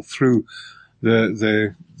hole through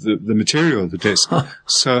the material of the disc,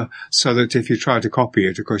 so that if you tried to copy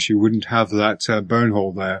it, of course, you wouldn't have that burn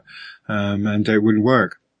hole there, and it wouldn't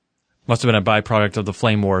work. Must have been a byproduct of the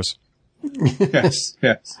flame wars. Yes.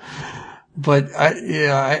 But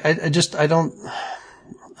I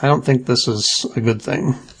don't think this is a good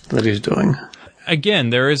thing that he's doing.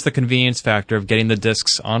 Again, there is the convenience factor of getting the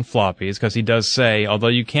discs on floppies, because he does say, although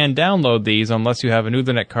you can download these unless you have an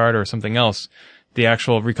Ethernet card or something else, the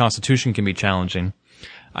actual reconstitution can be challenging.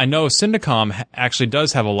 I know Syndicom actually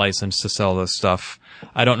does have a license to sell this stuff.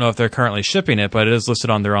 I don't know if they're currently shipping it, but it is listed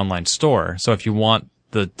on their online store. So if you want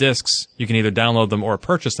the discs, you can either download them or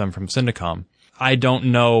purchase them from Syndicom. I don't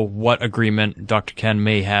know what agreement Dr. Ken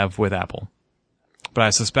may have with Apple, but I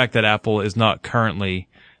suspect that Apple is not currently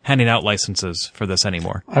handing out licenses for this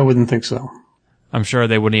anymore. I wouldn't think so. I'm sure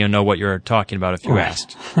they wouldn't even know what you're talking about if you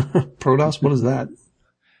asked. ProDOS? What is that?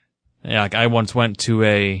 Yeah, like I once went to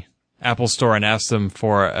a Apple store and asked them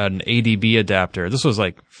for an ADB adapter. This was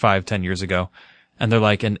like 5-10 years ago. And they're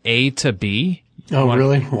like, an A to B?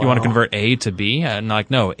 Really? Wow. You want to convert A to B? And I'm like,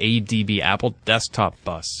 no, ADB, Apple Desktop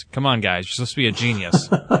Bus. Come on, guys. You're supposed to be a genius.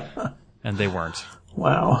 And they weren't.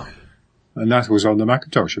 Wow. And that was on the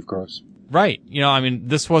Macintosh, of course. Right.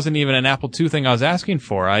 This wasn't even an Apple II thing I was asking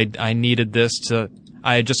for. I needed this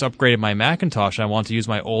I had just upgraded my Macintosh. And I wanted to use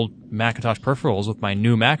my old Macintosh peripherals with my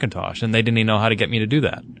new Macintosh. And they didn't even know how to get me to do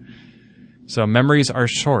that. So memories are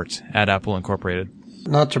short at Apple Incorporated.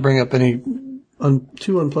 Not to bring up any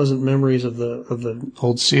too unpleasant memories of the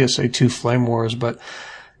old CSA2 Flame Wars, but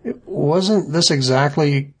wasn't this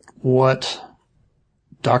exactly what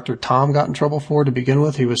Dr. Tom got in trouble for to begin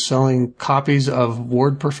with? He was selling copies of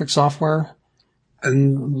WordPerfect software.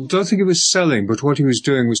 And I don't think he was selling, but what he was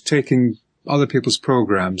doing was taking other people's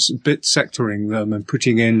programs, bit sectoring them and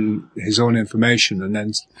putting in his own information and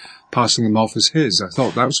then passing them off as his. I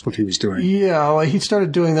thought that was what he was doing. Yeah, well, he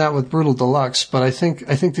started doing that with Brutal Deluxe, but I think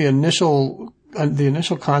the initial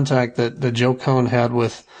contact that Joe Cohn had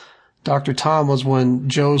with Dr. Tom was when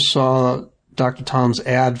Joe saw Dr. Tom's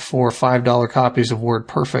ad for $5 copies of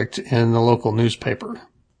WordPerfect in the local newspaper.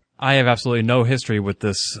 I have absolutely no history with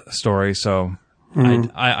this story, so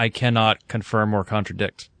I cannot confirm or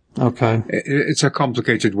contradict. Okay. It's a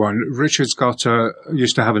complicated one. Richard's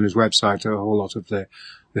used to have on his website a whole lot of the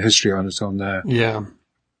history on it on there. Yeah.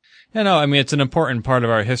 Yeah, no, I mean, it's an important part of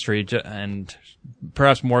our history, and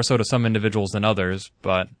perhaps more so to some individuals than others,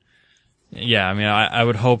 but yeah, I mean, I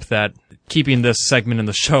would hope that keeping this segment in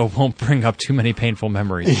the show won't bring up too many painful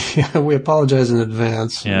memories. Yeah, we apologize in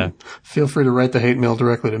advance. Yeah. Feel free to write the hate mail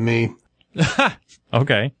directly to me.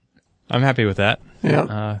 Okay. I'm happy with that.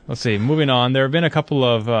 Yeah. Let's see. Moving on. There have been a couple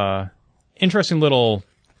of interesting little,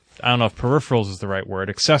 I don't know if peripherals is the right word,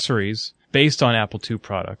 accessories based on Apple II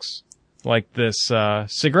products. Like this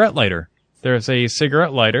cigarette lighter. There's a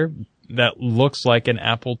cigarette lighter that looks like an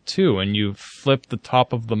Apple II, and you flip the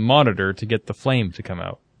top of the monitor to get the flame to come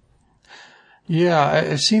out. Yeah,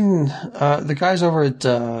 I've seen the guys over at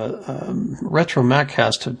Retro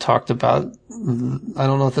Maccast had talked about, I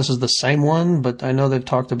don't know if this is the same one, but I know they've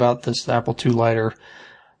talked about this Apple II lighter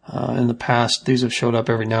in the past. These have showed up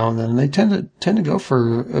every now and then. They tend to go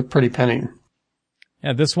for a pretty penny.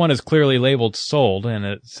 Yeah, this one is clearly labeled sold, and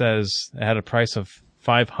it says it had a price of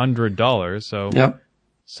 $500, so yep.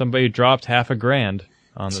 Somebody dropped $1,000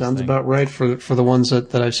 on this Sounds thing. about right for the ones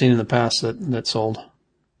that I've seen in the past that sold.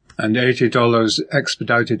 And $80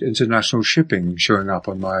 expedited international shipping showing up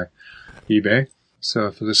on my eBay.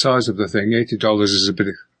 So for the size of the thing, $80 is a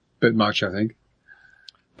bit much, I think.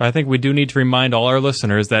 But I think we do need to remind all our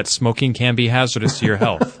listeners that smoking can be hazardous to your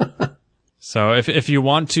health. So if you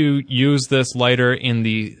want to use this lighter in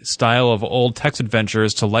the style of old text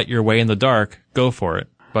adventures to light your way in the dark, go for it.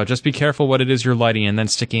 But just be careful what it is you're lighting and then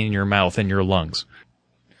sticking in your mouth and your lungs.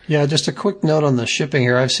 Yeah, just a quick note on the shipping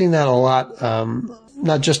here. I've seen that a lot,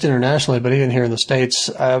 not just internationally, but even here in the States.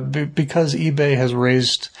 Because eBay has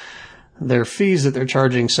raised their fees that they're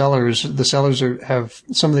charging sellers,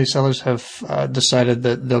 some of these sellers have decided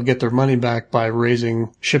that they'll get their money back by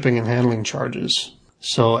raising shipping and handling charges.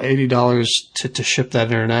 So $80 to ship that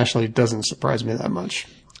internationally doesn't surprise me that much.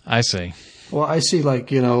 I see. Well, I see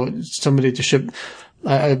somebody to ship.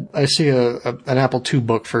 I see an Apple II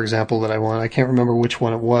book, for example, that I want. I can't remember which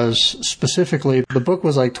one it was specifically. The book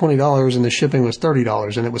was like $20 and the shipping was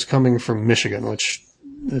 $30, and it was coming from Michigan, which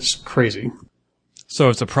is crazy. So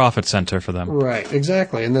it's a profit center for them. Right,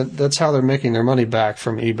 exactly. And that's how they're making their money back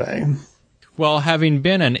from eBay. Well, having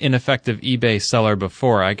been an ineffective eBay seller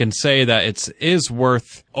before, I can say that it is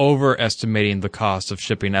worth overestimating the cost of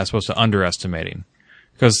shipping as opposed to underestimating.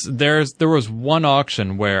 Because there was one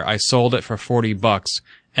auction where I sold it for $40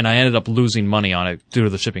 and I ended up losing money on it due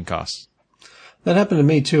to the shipping costs. That happened to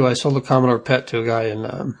me too. I sold a Commodore PET to a guy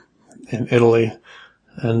in Italy,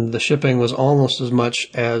 and the shipping was almost as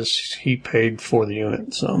much as he paid for the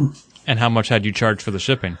unit. So. And how much had you charged for the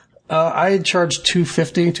shipping? I had charged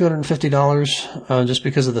 $250 just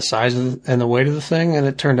because of the size and the weight of the thing, and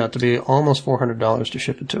it turned out to be almost $400 to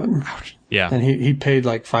ship it to him. Ouch. Yeah. And he paid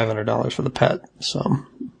like $500 for the PET, so.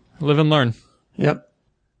 Live and learn. Yep.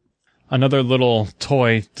 Another little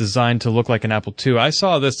toy designed to look like an Apple II. I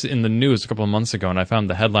saw this in the news a couple of months ago, and I found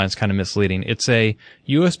the headlines kind of misleading. It's a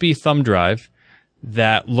USB thumb drive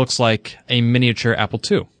that looks like a miniature Apple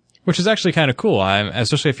II. Which is actually kind of cool,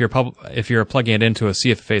 especially if you're plugging it into a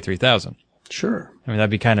CFFA 3000. Sure. I mean,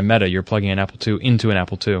 that'd be kind of meta. You're plugging an Apple II into an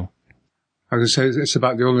Apple II. I would say it's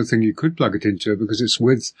about the only thing you could plug it into because its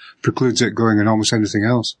width precludes it going in almost anything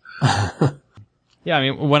else. Yeah, I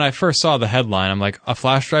mean, when I first saw the headline, I'm like, a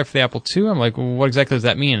flash drive for the Apple II? I'm like, well, what exactly does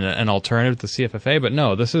that mean? An alternative to CFFA? But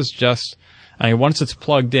no, this is just, I mean, once it's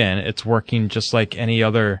plugged in, it's working just like any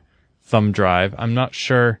other thumb drive. I'm not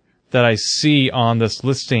sure that I see on this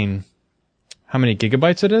listing how many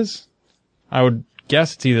gigabytes it is. I would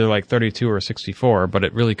guess it's either like 32 or 64, but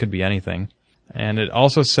it really could be anything. And it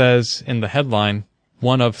also says in the headline,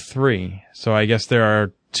 1 of 3. So I guess there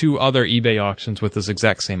are 2 other eBay auctions with this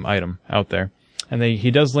exact same item out there. And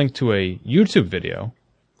he does link to a YouTube video.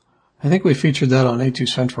 I think we featured that on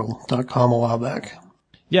a2central.com a while back.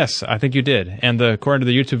 Yes, I think you did. And according to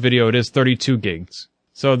the YouTube video, it is 32 gigs.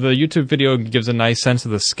 So the YouTube video gives a nice sense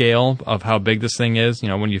of the scale of how big this thing is. You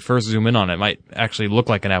know, when you first zoom in on it, it might actually look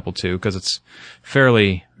like an Apple II because it's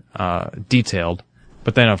fairly detailed.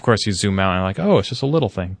 But then, of course, you zoom out and you're like, oh, it's just a little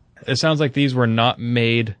thing. It sounds like these were not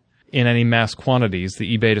made in any mass quantities.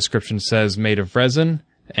 The eBay description says made of resin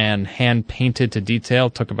and hand painted to detail.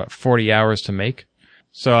 Took about 40 hours to make.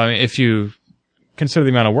 So I mean, if you consider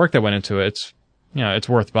the amount of work that went into it, it's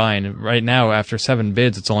worth buying. Right now, after 7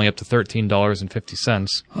 bids, it's only up to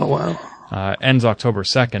 $13.50. Oh, wow. Ends October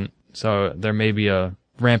 2nd, so there may be a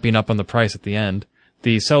ramping up on the price at the end.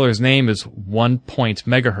 The seller's name is 1 Point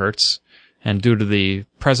Megahertz, and due to the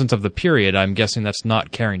presence of the period, I'm guessing that's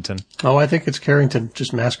not Carrington. Oh, I think it's Carrington,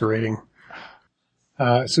 just masquerading.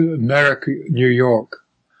 It's Merrick, New York.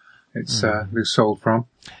 It's sold from.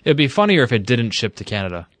 It'd be funnier if it didn't ship to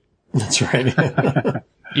Canada. That's right.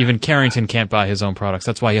 Even Carrington can't buy his own products.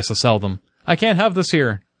 That's why he has to sell them. I can't have this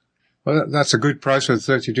here. Well, that's a good price for a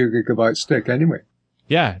 32 gigabyte stick anyway.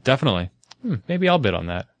 Yeah, definitely. Maybe I'll bid on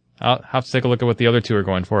that. I'll have to take a look at what the other two are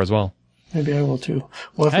going for as well. Maybe I will too.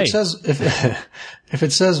 Well, if it says, if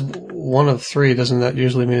it says 1 of 3, doesn't that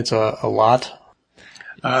usually mean it's a lot?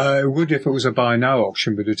 It would if it was a buy now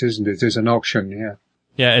auction, but it isn't. It is an auction, yeah.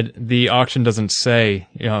 Yeah, the auction doesn't say,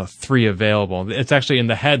 3 available. It's actually in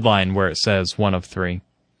the headline where it says 1 of 3.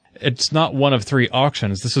 It's not 1 of 3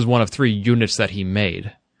 auctions. This is 1 of 3 units that he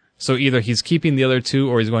made. So either he's keeping the other 2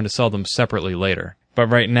 or he's going to sell them separately later. But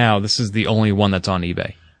right now, this is the only one that's on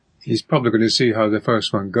eBay. He's probably going to see how the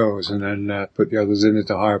first one goes and then put the others in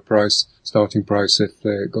at a higher price, starting price, if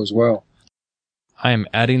it goes well. I am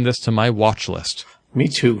adding this to my watch list. Me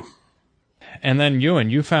too. And then,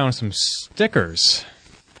 Ewan, you found some stickers.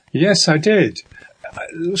 Yes, I did.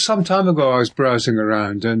 Some time ago, I was browsing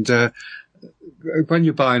around, and when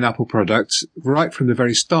you buy an Apple product, right from the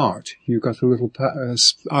very start, you got a little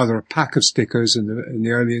either a pack of stickers in the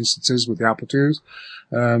early instances with the Apple IIs,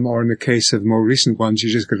 or in the case of more recent ones,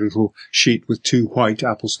 you just get a little sheet with 2 white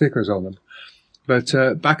Apple stickers on them. But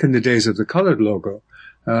back in the days of the colored logo,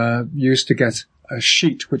 you used to get a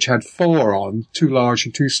sheet which had 4 on, 2 large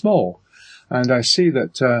and 2 small. And I see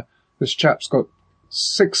that this chap's got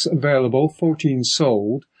 6 available, 14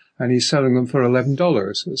 sold, and he's selling them for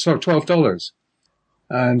 $12.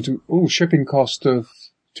 And, shipping cost of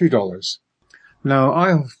 $2. Now, I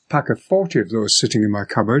have a pack of 40 of those sitting in my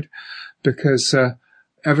cupboard because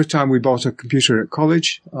every time we bought a computer at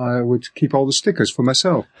college, I would keep all the stickers for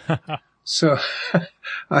myself. So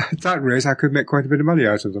at that rate, I could make quite a bit of money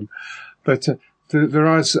out of them. But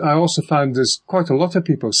I also found there's quite a lot of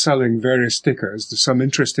people selling various stickers. There's some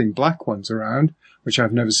interesting black ones around, which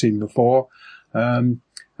I've never seen before. And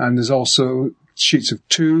there's also sheets of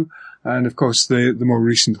 2. And of course, the more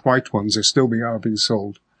recent white ones are being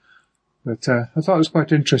sold. But I thought it was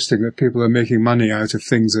quite interesting that people are making money out of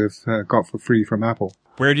things they've got for free from Apple.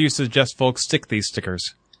 Where do you suggest folks stick these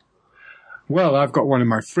stickers? Well, I've got one in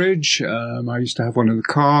my fridge. I used to have one in the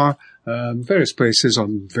car. Various places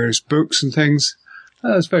on various books and things.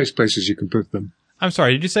 There's various places you can put them. I'm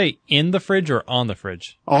sorry, did you say in the fridge or on the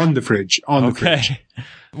fridge? On the fridge. The fridge.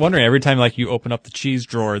 Wondering every time you open up the cheese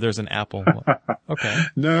drawer, there's an apple. Okay.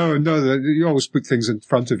 No, you always put things in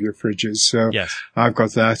front of your fridges. So yes. I've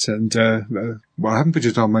got that. And, I haven't put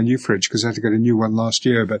it on my new fridge because I had to get a new one last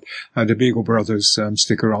year, but I had a Beagle Brothers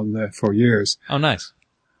sticker on there for years. Oh, nice.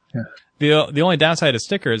 Yeah. The only downside of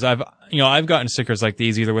stickers, I've gotten stickers like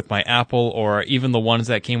these either with my Apple or even the ones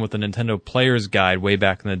that came with the Nintendo Player's Guide way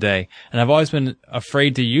back in the day. And I've always been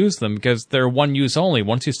afraid to use them because they're one use only.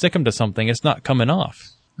 Once you stick them to something, it's not coming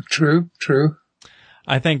off. True.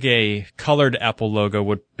 I think a colored Apple logo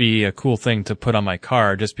would be a cool thing to put on my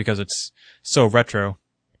car just because it's so retro.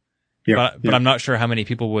 Yeah. But I'm not sure how many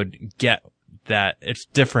people would get that it's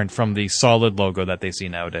different from the solid logo that they see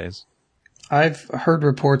nowadays. I've heard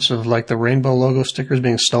reports of the rainbow logo stickers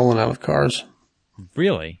being stolen out of cars.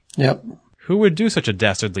 Really? Yep. Who would do such a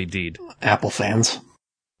dastardly deed? Apple fans.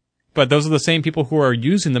 But those are the same people who are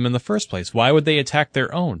using them in the first place. Why would they attack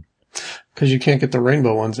their own? Because you can't get the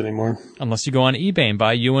rainbow ones anymore. Unless you go on eBay and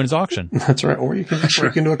buy Ewan's auction. That's right. Or you can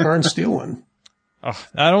break into a car and steal one. Oh,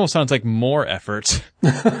 that almost sounds like more effort.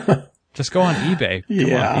 Just go on eBay.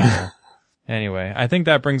 Yeah. Anyway, I think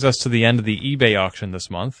that brings us to the end of the eBay auction this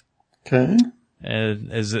month. Okay.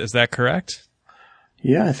 Is that correct?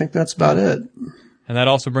 Yeah, I think that's about it. And that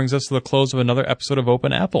also brings us to the close of another episode of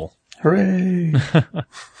Open Apple. Hooray!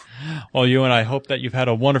 Well, Ewan, I hope that you've had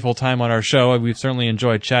a wonderful time on our show. We've certainly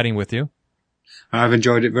enjoyed chatting with you. I've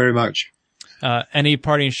enjoyed it very much. Any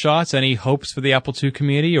parting shots, any hopes for the Apple II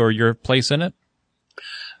community or your place in it?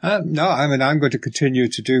 No, I'm going to continue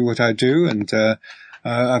to do what I do, and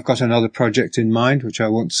I've got another project in mind, which I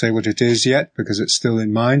won't say what it is yet because it's still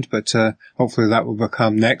in mind, but hopefully that will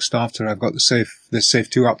become next after I've got the Safe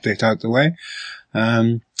 2 update out the way.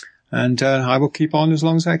 And I will keep on as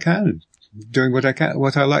long as I can, doing what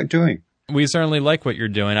I like doing. We certainly like what you're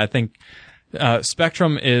doing. I think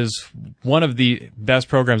Spectrum is one of the best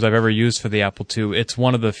programs I've ever used for the Apple II. It's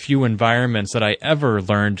one of the few environments that I ever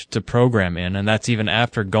learned to program in, and that's even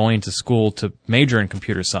after going to school to major in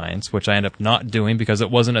computer science, which I ended up not doing because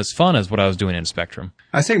it wasn't as fun as what I was doing in Spectrum.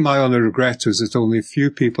 I think my only regret was that only a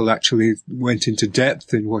few people actually went into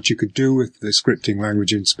depth in what you could do with the scripting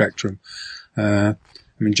language in Spectrum. I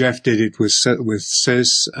mean, Jeff did it with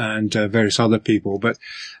Sys and various other people,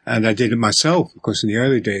 and I did it myself, of course, in the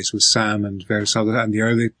early days with Sam and various other, and the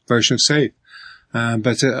early version of Safe.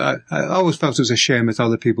 But I always felt it was a shame that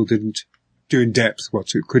other people didn't do in depth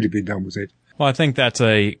what could have been done with it. Well, I think that's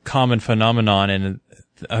a common phenomenon in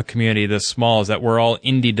a community this small, is that we're all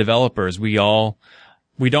indie developers. We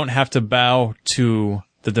don't have to bow to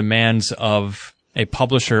the demands of a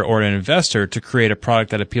publisher or an investor to create a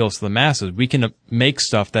product that appeals to the masses. We can make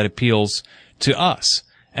stuff that appeals to us.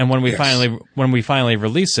 And when we finally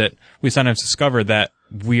release it, we sometimes discover that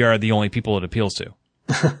we are the only people it appeals to.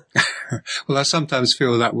 Well, I sometimes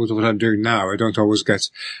feel that was what I'm doing now. I don't always get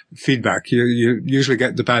feedback. You usually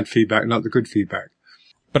get the bad feedback, not the good feedback.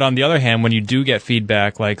 But on the other hand, when you do get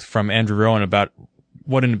feedback like from Andrew Rowan about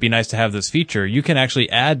wouldn't it be nice to have this feature, you can actually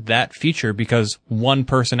add that feature because one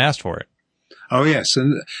person asked for it. Oh, yes.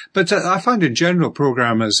 But I find in general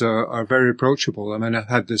programmers are very approachable. I mean, I've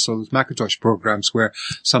had this on Macintosh programs where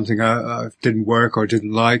something didn't work or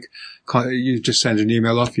didn't like. You just send an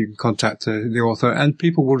email off, you can contact the author, and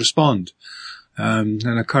people will respond. And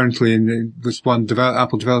I'm currently with one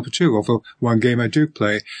Apple developer too, over one game I do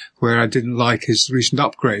play, where I didn't like his recent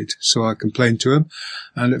upgrade. So I complained to him.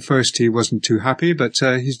 And at first he wasn't too happy, but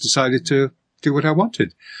he's decided to do what I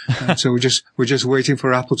wanted. So we're just waiting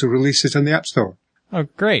for Apple to release it in the App Store. Oh,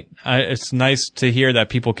 great. It's nice to hear that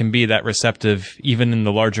people can be that receptive even in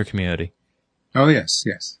the larger community. Oh, yes,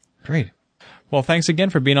 yes. Great. Well, thanks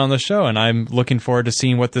again for being on the show, and I'm looking forward to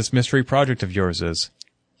seeing what this mystery project of yours is.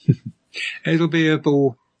 It'll be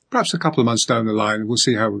perhaps a couple of months down the line. We'll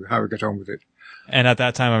see how we get on with it. And at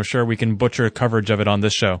that time, I'm sure we can butcher coverage of it on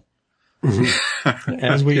this show.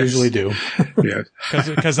 As we usually do. Yeah.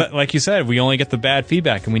 Because, like you said, we only get the bad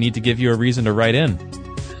feedback, and we need to give you a reason to write in.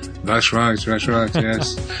 That's right,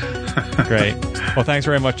 yes. Great. Well, thanks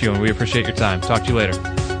very much, Ewan. We appreciate your time. Talk to you later.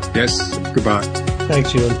 Yes, goodbye.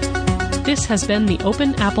 Thanks, Ewan. This has been the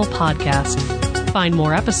Open Apple Podcast. Find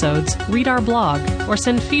more episodes, read our blog, or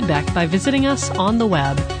send feedback by visiting us on the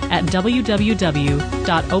web at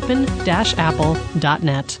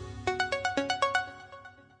www.open-apple.net.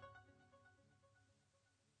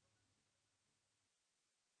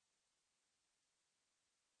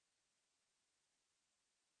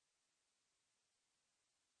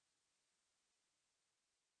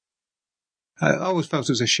 I always felt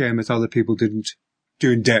it was a shame that other people didn't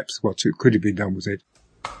do in depth what could have been done with it.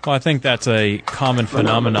 Well, I think that's a common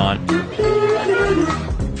phenomenon.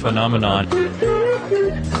 Phenomenon.